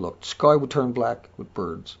everywhere you looked. The sky would turn black with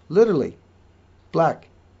birds. Literally. Black.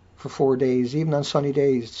 For 4 days. Even on sunny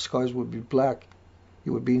days, the skies would be black.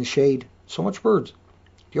 you would be in shade. So much birds.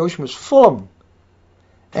 The ocean was full of them.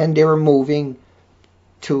 And they were moving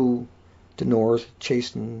to the north,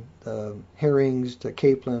 chasing the herrings, the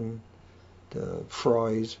capelin, the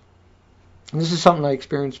fries. And this is something I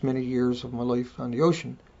experienced many years of my life on the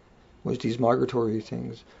ocean, was these migratory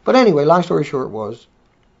things. But anyway, long story short was,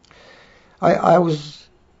 we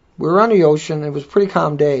were on the ocean. It was a pretty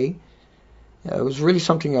calm day. It was really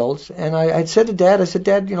something else. And I said to Dad,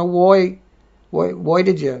 Dad, why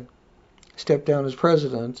did you step down as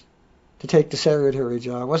president to take the secretary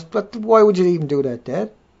job? Why would you even do that,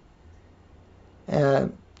 Dad?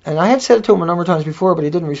 And I had said it to him a number of times before, but he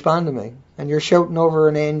didn't respond to me. And you're shouting over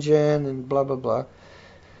an engine and blah, blah, blah.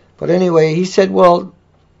 But anyway, he said, well,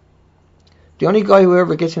 the only guy who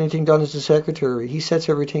ever gets anything done is the secretary. He sets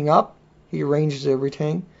everything up. He arranges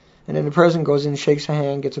everything. And then the president goes in, shakes a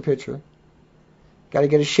hand, gets a picture. Got to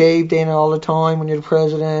get a shave, Dana, all the time when you're the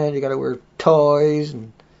president. You got to wear ties.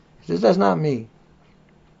 And he says, that's not me.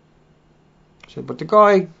 I said, but the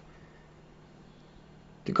guy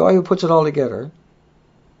who puts it all together,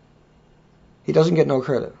 he doesn't get no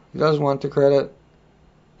credit. He doesn't want the credit.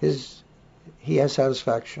 He has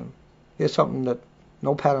satisfaction. He has something that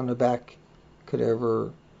no pat on the back could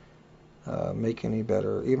ever make any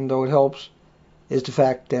better. Even though it helps, is the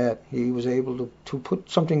fact that he was able to put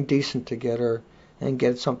something decent together and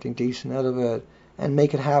get something decent out of it and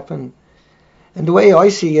make it happen. And the way I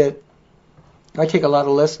see it, I take a lot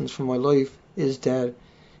of lessons from my life, is that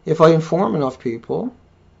if I inform enough people,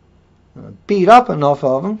 beat up enough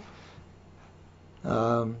of them,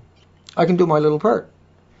 I can do my little part.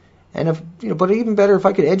 And but even better, if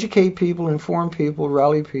I could educate people, inform people,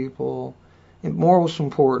 rally people, and most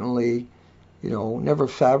importantly, never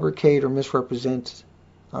fabricate or misrepresent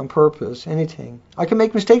on purpose anything. I can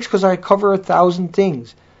make mistakes because I cover 1,000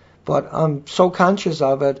 things, but I'm so conscious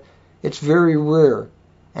of it, it's very rare.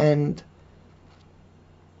 And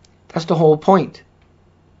that's the whole point.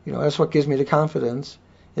 That's what gives me the confidence,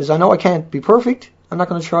 is I know I can't be perfect. I'm not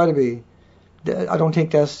going to try to be. I don't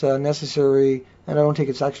think that's necessary, and I don't think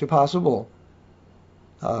it's actually possible.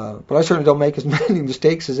 But I certainly don't make as many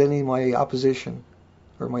mistakes as any of my opposition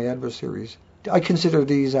or my adversaries. I consider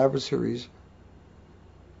these adversaries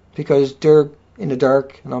because they're in the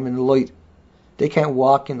dark and I'm in the light. They can't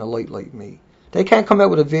walk in the light like me. They can't come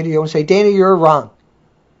out with a video and say, Dana, you're wrong.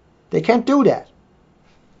 They can't do that.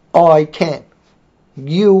 I can.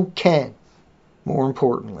 You can. More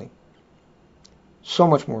importantly. So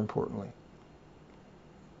much more importantly.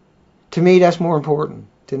 To me, that's more important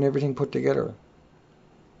than everything put together.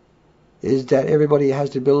 Is that everybody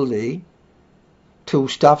has the ability to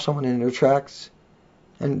stop someone in their tracks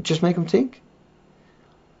and just make them think.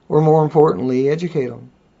 Or more importantly, educate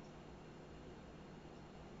them.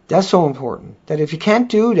 That's so important. That if you can't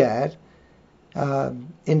do that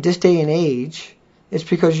in this day and age, it's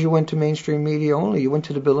because you went to mainstream media only. You went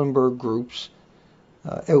to the Bilderberg groups,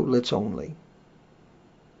 outlets only.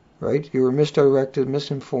 Right? You were misdirected,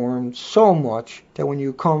 misinformed so much that when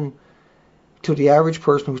you come to the average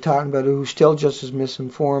person who's talking about it, who's still just as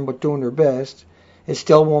misinformed but doing their best, it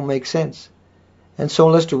still won't make sense. And so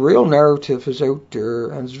unless the real narrative is out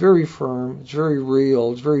there and it's very firm, it's very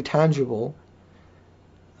real, it's very tangible,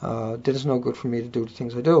 then it's no good for me to do the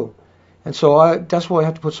things I do. And so that's why I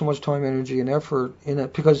have to put so much time, energy, and effort in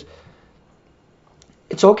it, because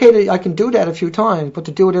it's okay that I can do that a few times, but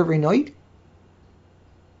to do it every night,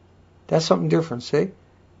 that's something different, see?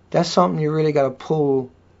 That's something you really got to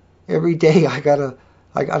pull every day. I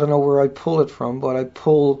don't know where I pull it from, but I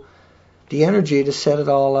pull the energy to set it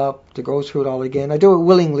all up, to go through it all again. I do it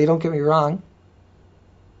willingly, don't get me wrong.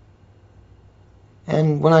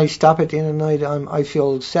 And when I stop at the end of the night, I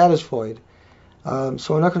feel satisfied.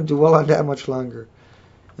 So I'm not going to dwell on that much longer.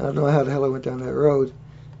 I don't know how the hell I went down that road.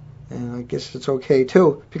 And I guess it's okay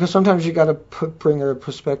too, because sometimes you got to bring a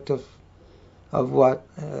perspective of what...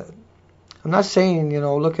 I'm not saying,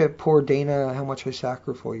 look at poor Dana, how much I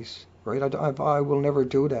sacrifice, right? I will never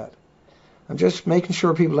do that. I'm just making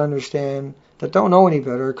sure people understand that don't know any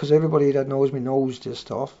better, because everybody that knows me knows this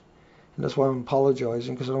stuff. And that's why I'm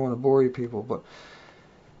apologizing, because I don't want to bore you people. But,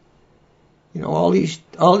 all these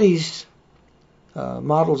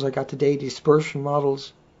models I got today, these dispersion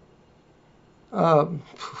models, and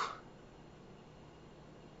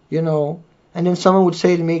then someone would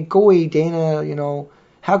say to me, go away, Dana,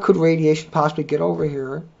 how could radiation possibly get over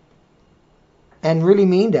here? And really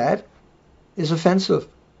mean that is offensive.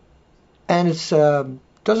 And it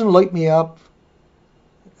doesn't light me up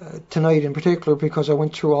tonight in particular, because I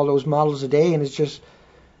went through all those models today, and it's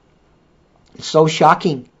so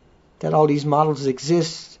shocking that all these models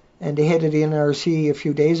exist. And they had the NRC a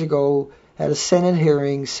few days ago at a Senate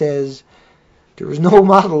hearing says there is no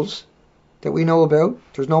models that we know about.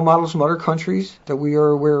 There's no models from other countries that we are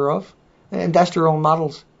aware of. And that's their own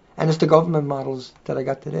models. And it's the government models that I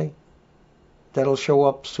got today. That'll show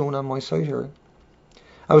up soon on my site here.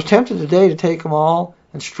 I was tempted today to take them all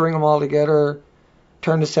and string them all together,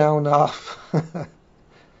 turn the sound off,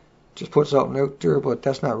 just put something out there, but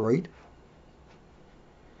that's not right.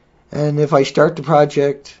 And if I start the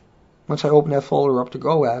project, once I open that folder up to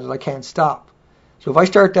go at it, I can't stop. So if I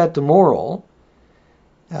start that tomorrow,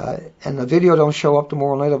 and the video don't show up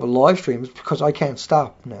tomorrow night of a live stream, it's because I can't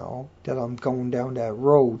stop now that I'm going down that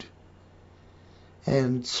road.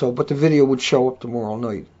 And so, but the video would show up tomorrow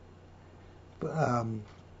night.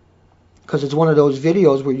 Because it's one of those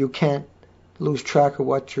videos where you can't lose track of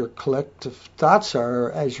what your collective thoughts are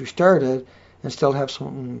as you started and still have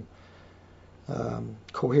something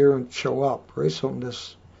coherent show up, right? Something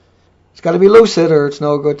that's, it's got to be lucid or it's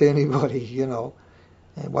no good to anybody, you know.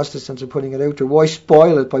 And what's the sense of putting it out there? Why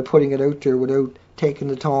spoil it by putting it out there without taking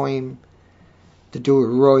the time to do it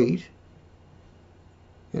right?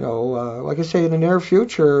 You know, like I say, in the near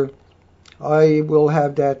future, I will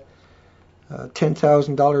have that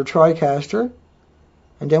 $10,000 TriCaster.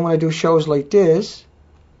 And then when I do shows like this,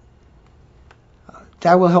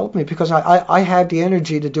 that will help me because I have the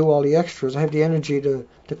energy to do all the extras. I have the energy to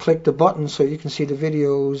click the button so you can see the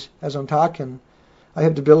videos as I'm talking. I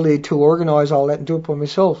have the ability to organize all that and do it by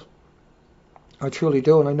myself. I truly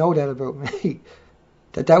do, and I know that about me.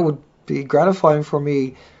 that would be gratifying for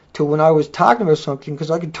me to when I was talking about something, because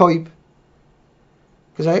I could type.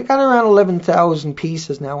 Because I got around 11,000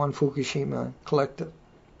 pieces now on Fukushima collected.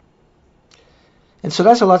 And so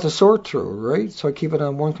that's a lot to sort through, right? So I keep it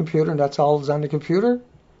on one computer, and that's all that's on the computer.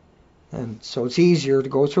 And so it's easier to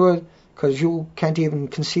go through it, because you can't even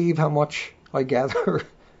conceive how much I gather.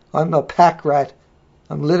 I'm a pack rat.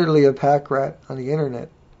 I'm literally a pack rat on the internet.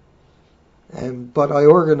 But I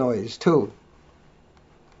organize too.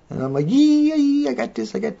 And I'm like, yee, I got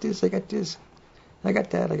this, I got this, I got this. I got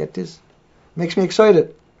that, I got this. Makes me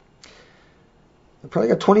excited. I probably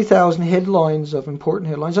got 20,000 headlines of important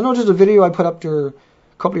headlines. I know there's a video I put up there a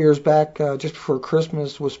couple of years back, just before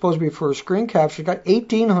Christmas, was supposed to be for a screen capture. It got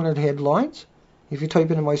 1,800 headlines. If you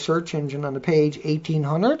type into my search engine on the page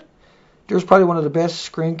 1,800, there's probably one of the best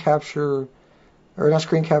screen capture, or not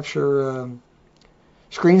screen capture,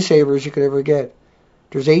 screensavers you could ever get.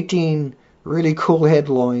 There's 18 really cool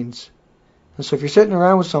headlines. And so if you're sitting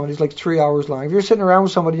around with somebody, it's like 3 hours long. If you're sitting around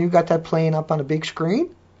with somebody and you got that playing up on a big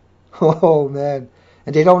screen, oh man,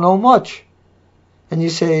 and they don't know much. And you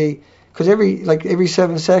say, because every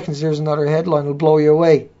 7 seconds there's another headline that'll blow you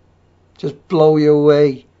away. Just blow you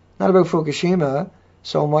away. Not about Fukushima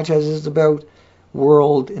so much as it's about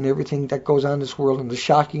world and everything that goes on in this world and the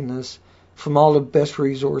shockingness from all the best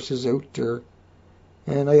resources out there.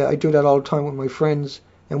 And I do that all the time with my friends.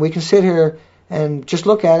 And we can sit here and just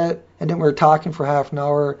look at it, and then we're talking for half an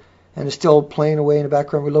hour, and it's still playing away in the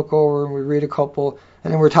background. We look over and we read a couple,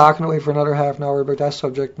 and then we're talking away for another half an hour about that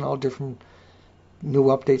subject and all different new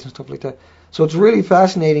updates and stuff like that. So it's really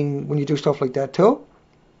fascinating when you do stuff like that too.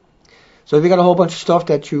 So if you got a whole bunch of stuff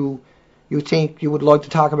that you think you would like to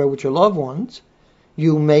talk about with your loved ones,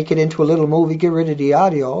 you make it into a little movie, get rid of the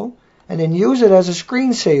audio, and then use it as a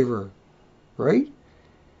screensaver, right?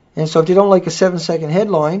 And so if you don't like a 7-second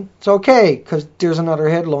headline, it's okay, because there's another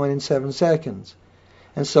headline in 7 seconds.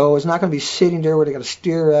 And so it's not going to be sitting there where they got to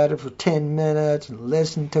stare at it for 10 minutes and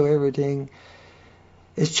listen to everything.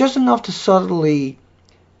 It's just enough to subtly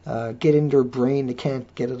get in their brain. They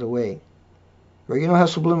can't get it away. Right? You know how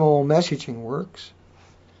subliminal messaging works.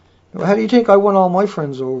 Well, how do you think I won all my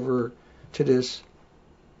friends over to this?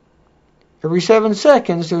 Every 7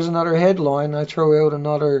 seconds, there's another headline. I throw out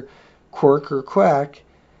another quirk or quack.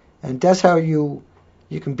 And that's how you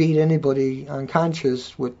can beat anybody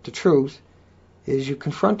unconscious with the truth, is you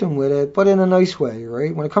confront them with it, but in a nice way,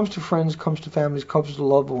 right? When it comes to friends, comes to families, comes to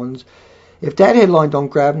loved ones, if that headline don't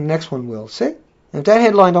grab them, the next one will. See? And if that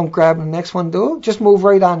headline don't grab them, the next one do. Just move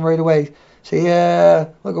right on right away. Say, yeah,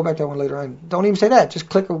 I'll go back to that one later on. Don't even say that. Just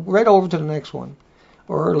click right over to the next one.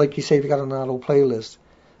 Or like you say, if you got an auto playlist.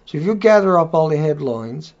 So if you gather up all the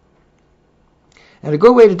headlines, and a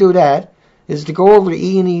good way to do that is to go over to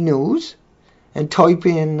E&E News and type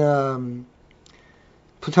in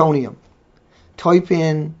plutonium. Type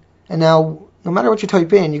in, and now, no matter what you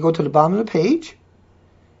type in, you go to the bottom of the page,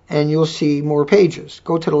 and you'll see more pages.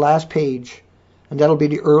 Go to the last page, and that'll be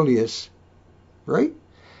the earliest, right?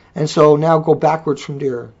 And so now go backwards from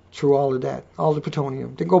there, through all of that, all the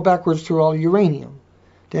plutonium. Then go backwards through all the uranium.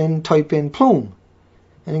 Then type in plume,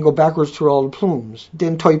 and then go backwards through all the plumes.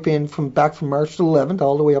 Then type in from March the 11th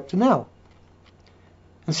all the way up to now.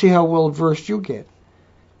 and see how well versed you get,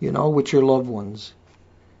 with your loved ones.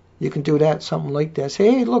 You can do that, something like that.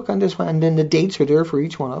 Say, hey, look on this one, and then the dates are there for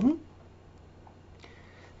each one of them.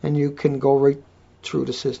 And you can go right through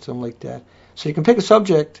the system like that. So you can pick a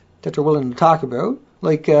subject that they're willing to talk about,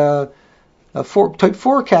 like type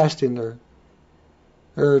forecast in there,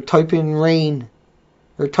 or type in rain,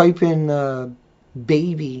 or type in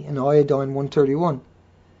baby and iodine 131,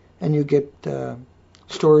 and you get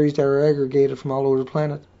stories that are aggregated from all over the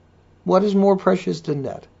planet. What is more precious than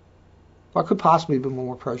that? What could possibly be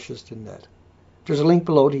more precious than that? There's a link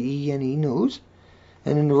below to ENE News,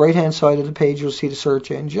 and in the right-hand side of the page you'll see the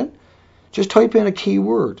search engine. Just type in a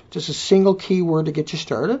keyword, just a single keyword to get you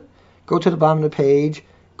started. Go to the bottom of the page,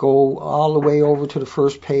 go all the way over to the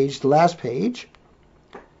first page, the last page,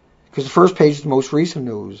 because the first page is the most recent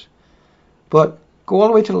news. But go all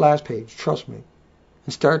the way to the last page, trust me,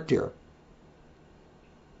 and start there.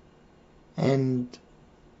 And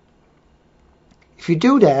if you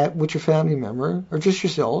do that with your family member, or just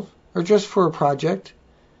yourself, or just for a project,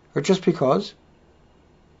 or just because,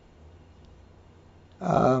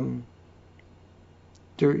 you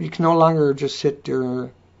can no longer just sit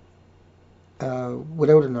there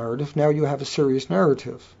without a narrative. Now you have a serious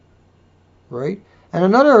narrative, right? And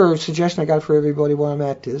another suggestion I got for everybody while I'm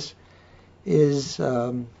at this is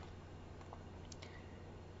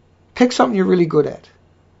pick something you're really good at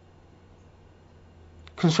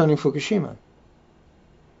concerning Fukushima.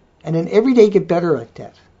 And then every day get better at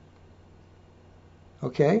that.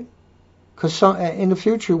 Okay? Because in the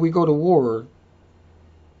future we go to war.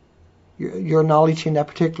 Your knowledge in that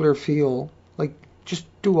particular field, like just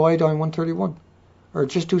do iodine 131, or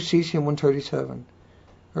just do cesium 137,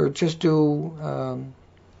 or just do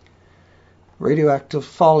radioactive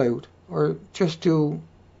fallout, or just do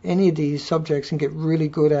any of these subjects and get really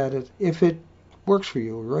good at it if it works for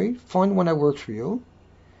you, right? Find one that works for you,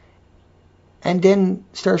 and then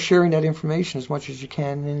start sharing that information as much as you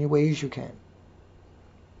can in any ways you can.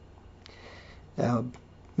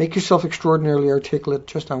 Make yourself extraordinarily articulate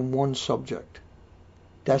just on one subject.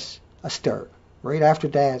 That's a start. Right after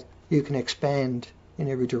that, you can expand in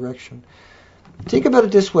every direction. Think about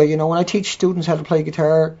it this way, when I teach students how to play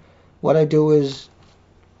guitar, what I do is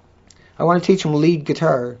I want to teach them lead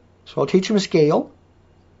guitar. So I'll teach them a scale,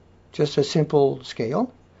 just a simple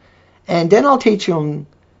scale, and then I'll teach them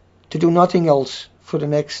to do nothing else for the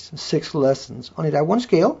next 6 lessons. Only that one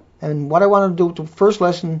scale, and what I want to do with the first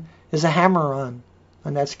lesson is a hammer-on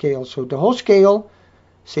that scale. So the whole scale,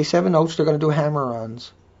 say 7 notes, they're going to do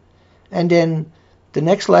hammer-ons. And then the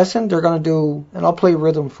next lesson, they're going to do, and I'll play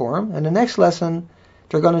rhythm for them, and the next lesson,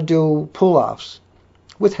 they're going to do pull-offs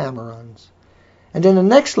with hammer-ons. And then the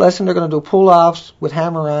next lesson, they're going to do pull-offs with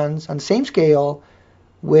hammer-ons on the same scale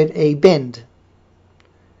with a bend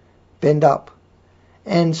up.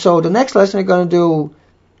 And so the next lesson, they're going to do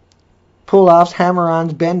pull-offs,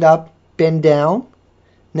 hammer-ons, bend up, bend down.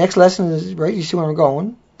 Next lesson is, right, you see where I'm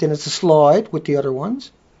going. Then it's a slide with the other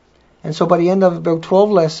ones. And so by the end of about 12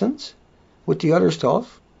 lessons with the other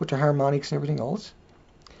stuff, with the harmonics and everything else,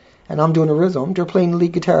 and I'm doing a rhythm, they're playing the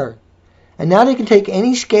lead guitar. And now they can take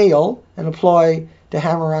any scale and apply the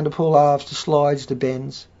hammer on, the pull-offs, the slides, the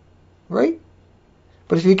bends, right?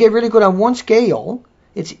 But if you get really good on one scale,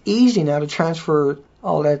 it's easy now to transfer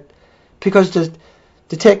all that, because the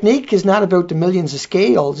technique is not about the millions of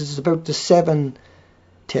scales, it's about the 7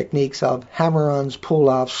 techniques of hammer-ons,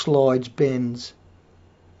 pull-offs, slides, bends.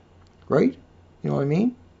 Right? You know what I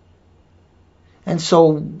mean? And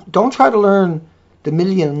so don't try to learn the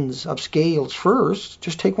millions of scales first.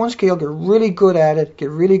 Just take one scale, get really good at it, get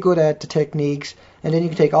really good at the techniques, and then you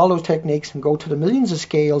can take all those techniques and go to the millions of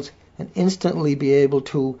scales and instantly be able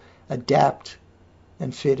to adapt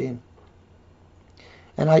and fit in.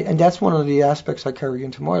 And that's one of the aspects I carry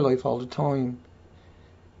into my life all the time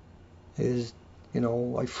is,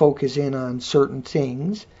 I focus in on certain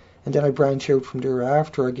things, and then I branch out from there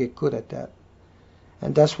after I get good at that.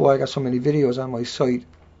 And that's why I got so many videos on my site.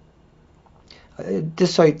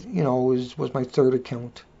 This site, was my 3rd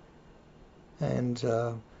account. And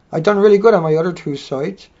I've done really good on my other 2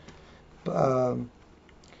 sites, but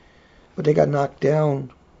they got knocked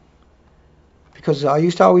down. Because I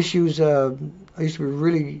used to always use, I used to be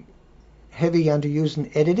really heavy onto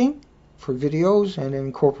using editing for videos and then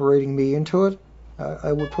incorporating me into it.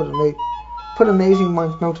 I would put amazing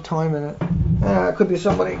amount of time in it. It could be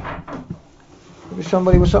somebody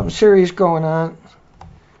with something serious going on.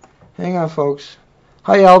 Hang on, folks.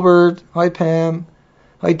 Hi, Albert. Hi, Pam.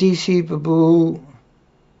 Hi, DC Babu.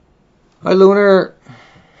 Hi, Lunar.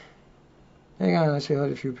 Hang on, I say hi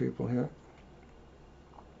to a few people here.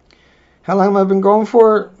 How long have I been going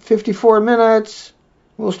for? 54 minutes.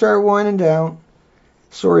 we'll start winding down.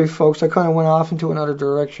 Sorry, folks, I kind of went off into another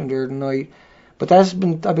direction there tonight. But I've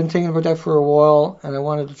been thinking about that for a while, and I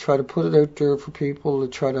wanted to try to put it out there for people to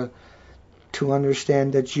try to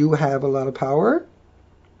understand that you have a lot of power.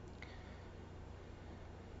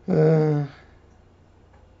 Yeah.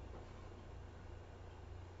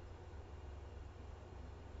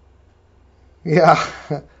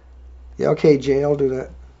 Yeah, okay, Jay, I'll do that.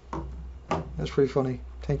 That's pretty funny.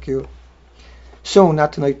 Thank you. Soon,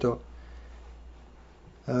 not tonight, though.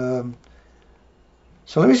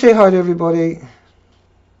 So let me say hi to everybody.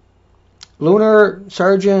 Lunar,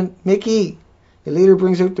 Sergeant, Mickey, the leader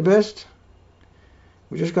brings out the best.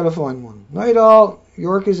 We just got to find one. Night all.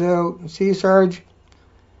 York is out. See you, Sarge.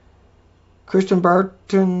 Kristen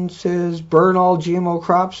Barton says, burn all GMO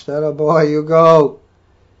crops. That a boy, you go.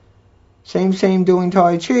 Same doing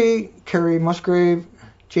Tai Chi. Kerry Musgrave.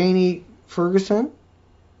 Janie Ferguson.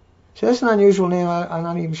 So that's an unusual name. I'm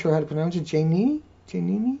not even sure how to pronounce it. Janini.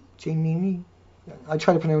 I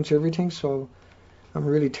try to pronounce everything, so I'm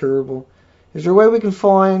really terrible. Is there a way we can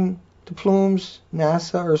find the plumes,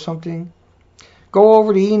 NASA or something? Go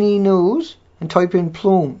over to E&E News and type in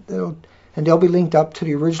plume. They'll be linked up to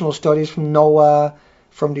the original studies from NOAA,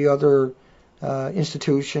 from the other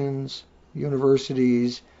institutions,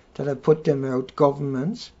 universities that have put them out,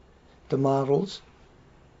 governments, the models,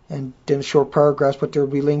 and then short paragraphs, but there'll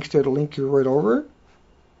be links there to link you right over.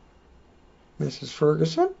 Mrs.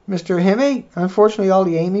 Ferguson. Mr. Hemi. Unfortunately, all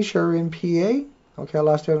the Amy's are in PA. Okay, I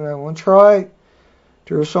lost out on that one. Try.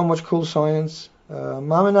 There was so much cool science.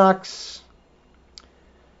 Mamanox.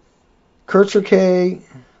 Kurtzer K.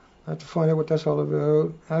 I have to find out what that's all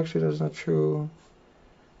about. Actually, that's not true.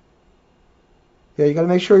 Yeah, you got to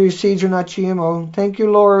make sure your seeds are not GMO. Thank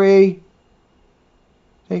you, Lori.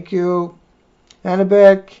 Thank you. Anna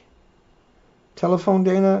Beck. Telephone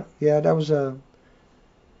Dana. Yeah, that was a...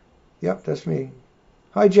 Yep, that's me.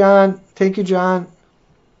 Hi, John. Thank you, John.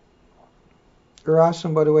 You're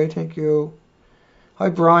awesome, by the way. Thank you. Hi,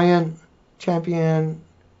 Brian. Champion.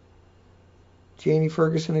 Janie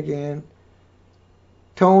Ferguson again.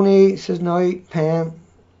 Tony says night. Pam.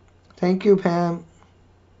 Thank you, Pam.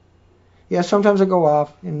 Yeah, sometimes I go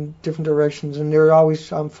off in different directions, and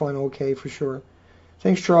I'm fine, okay, for sure.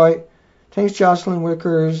 Thanks, Troy. Thanks, Jocelyn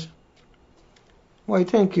Wickers. Why,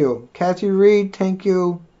 thank you. Kathy Reed, thank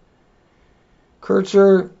you.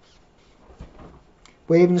 Kurtzer,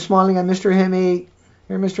 waving and smiling at Mr. Hemi.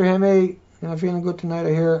 Here, Mr. Hemi. You're not feeling good tonight, I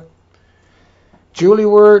hear. Julie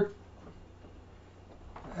Wirt.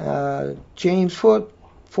 James Foot,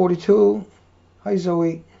 42. Hi,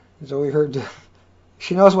 Zoe. Zoe heard.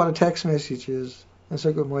 She knows what a text message is. That's how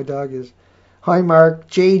good my dog is. Hi, Mark.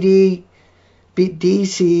 JD.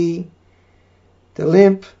 DC. The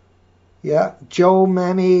Limp. Yeah. Joe,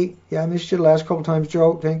 Mammy. Yeah, I missed you the last couple times,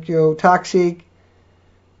 Joe. Thank you. Toxic.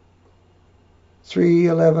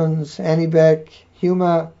 311s. Annie Beck.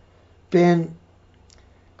 Huma. Ben.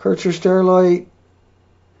 Kurtzer Sterlight.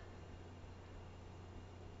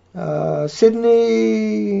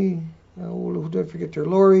 Sydney. Oh, who did I forget there?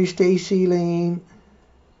 Lori. Stacy Lane.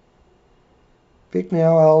 Vic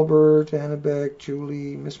Now. Albert. Anna Beck.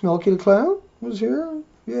 Julie. Miss Milky the Clown was here.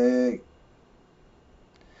 Yay.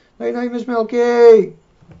 Night night, Miss Milky.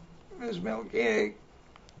 Miss Milky.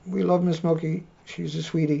 We love Miss Milky. She's a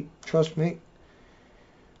sweetie. Trust me.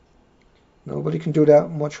 Nobody can do that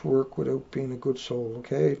much work without being a good soul,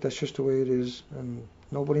 okay? That's just the way it is. And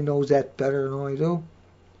nobody knows that better than I do.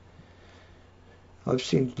 I've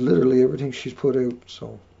seen literally everything she's put out,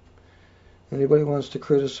 so anybody wants to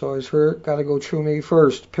criticize her, gotta go through me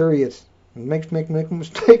first, period. And make a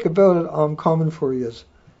mistake about it, I'm coming for you. If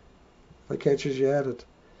I catches you at it.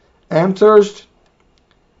 Amthirst.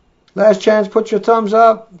 Last chance, put your thumbs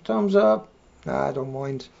up. Thumbs up. Nah, I don't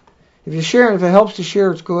mind. If you're sharing, if it helps to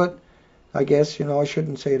share, it's good. I guess, I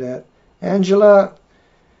shouldn't say that. Angela.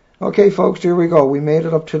 Okay, folks, here we go. We made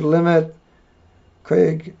it up to the limit.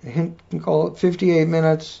 Craig, hint can call it 58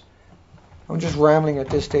 minutes. I'm just rambling at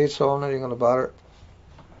this stage, so I'm not even going to bother.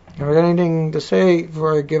 Have I got anything to say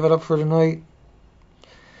before I give it up for tonight?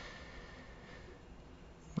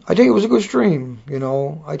 I think it was a good stream,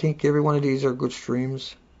 I think every one of these are good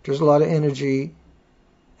streams. There's a lot of energy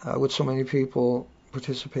with so many people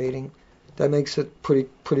participating. That makes it pretty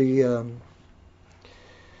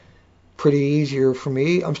easier for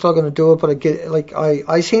me. I'm still going to do it, but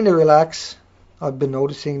I seem to relax. I've been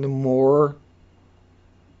noticing the more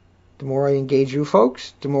I engage you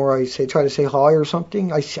folks, the more I try to say hi or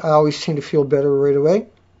something, I always seem to feel better right away.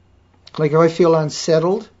 Like if I feel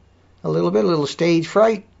unsettled a little stage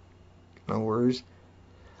fright, no worries.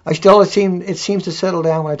 It seems to settle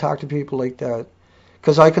down when I talk to people like that.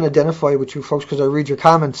 because I can identify with you folks because I read your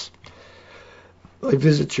comments. I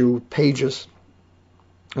visit your pages.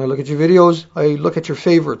 I look at your videos. I look at your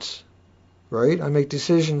favorites. Right? I make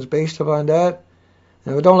decisions based upon that.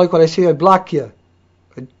 And if I don't like what I see, I block you.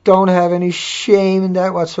 I don't have any shame in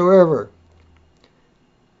that whatsoever.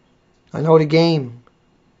 I know the game.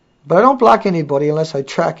 But I don't block anybody unless I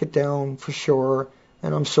track it down for sure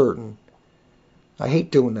and I'm certain. I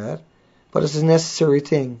hate doing that, but it's a necessary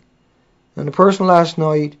thing. And the person last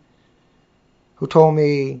night who told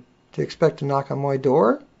me to expect a knock on my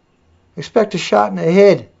door, expect a shot in the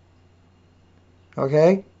head.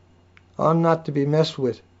 Okay? I'm not to be messed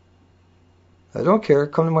with. I don't care.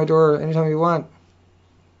 Come to my door anytime you want.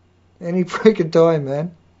 Any freaking time,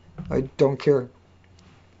 man. I don't care.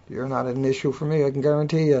 You're not an issue for me, I can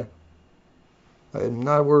guarantee you. I'm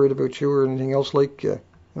not worried about you or anything else like you.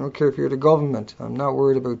 I don't care if you're the government. I'm not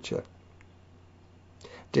worried about you.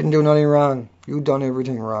 Didn't do nothing wrong. You done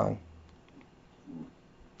everything wrong.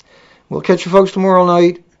 We'll catch you folks tomorrow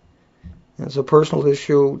night. It's a personal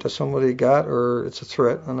issue that somebody got, or it's a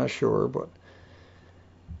threat. I'm not sure, but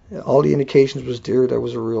all the indications was there that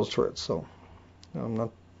was a real threat. So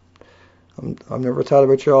I've never thought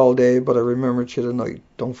about you all day, but I remembered you tonight.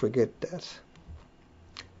 Don't forget that.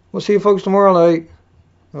 We'll see you folks tomorrow night.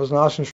 It was an awesome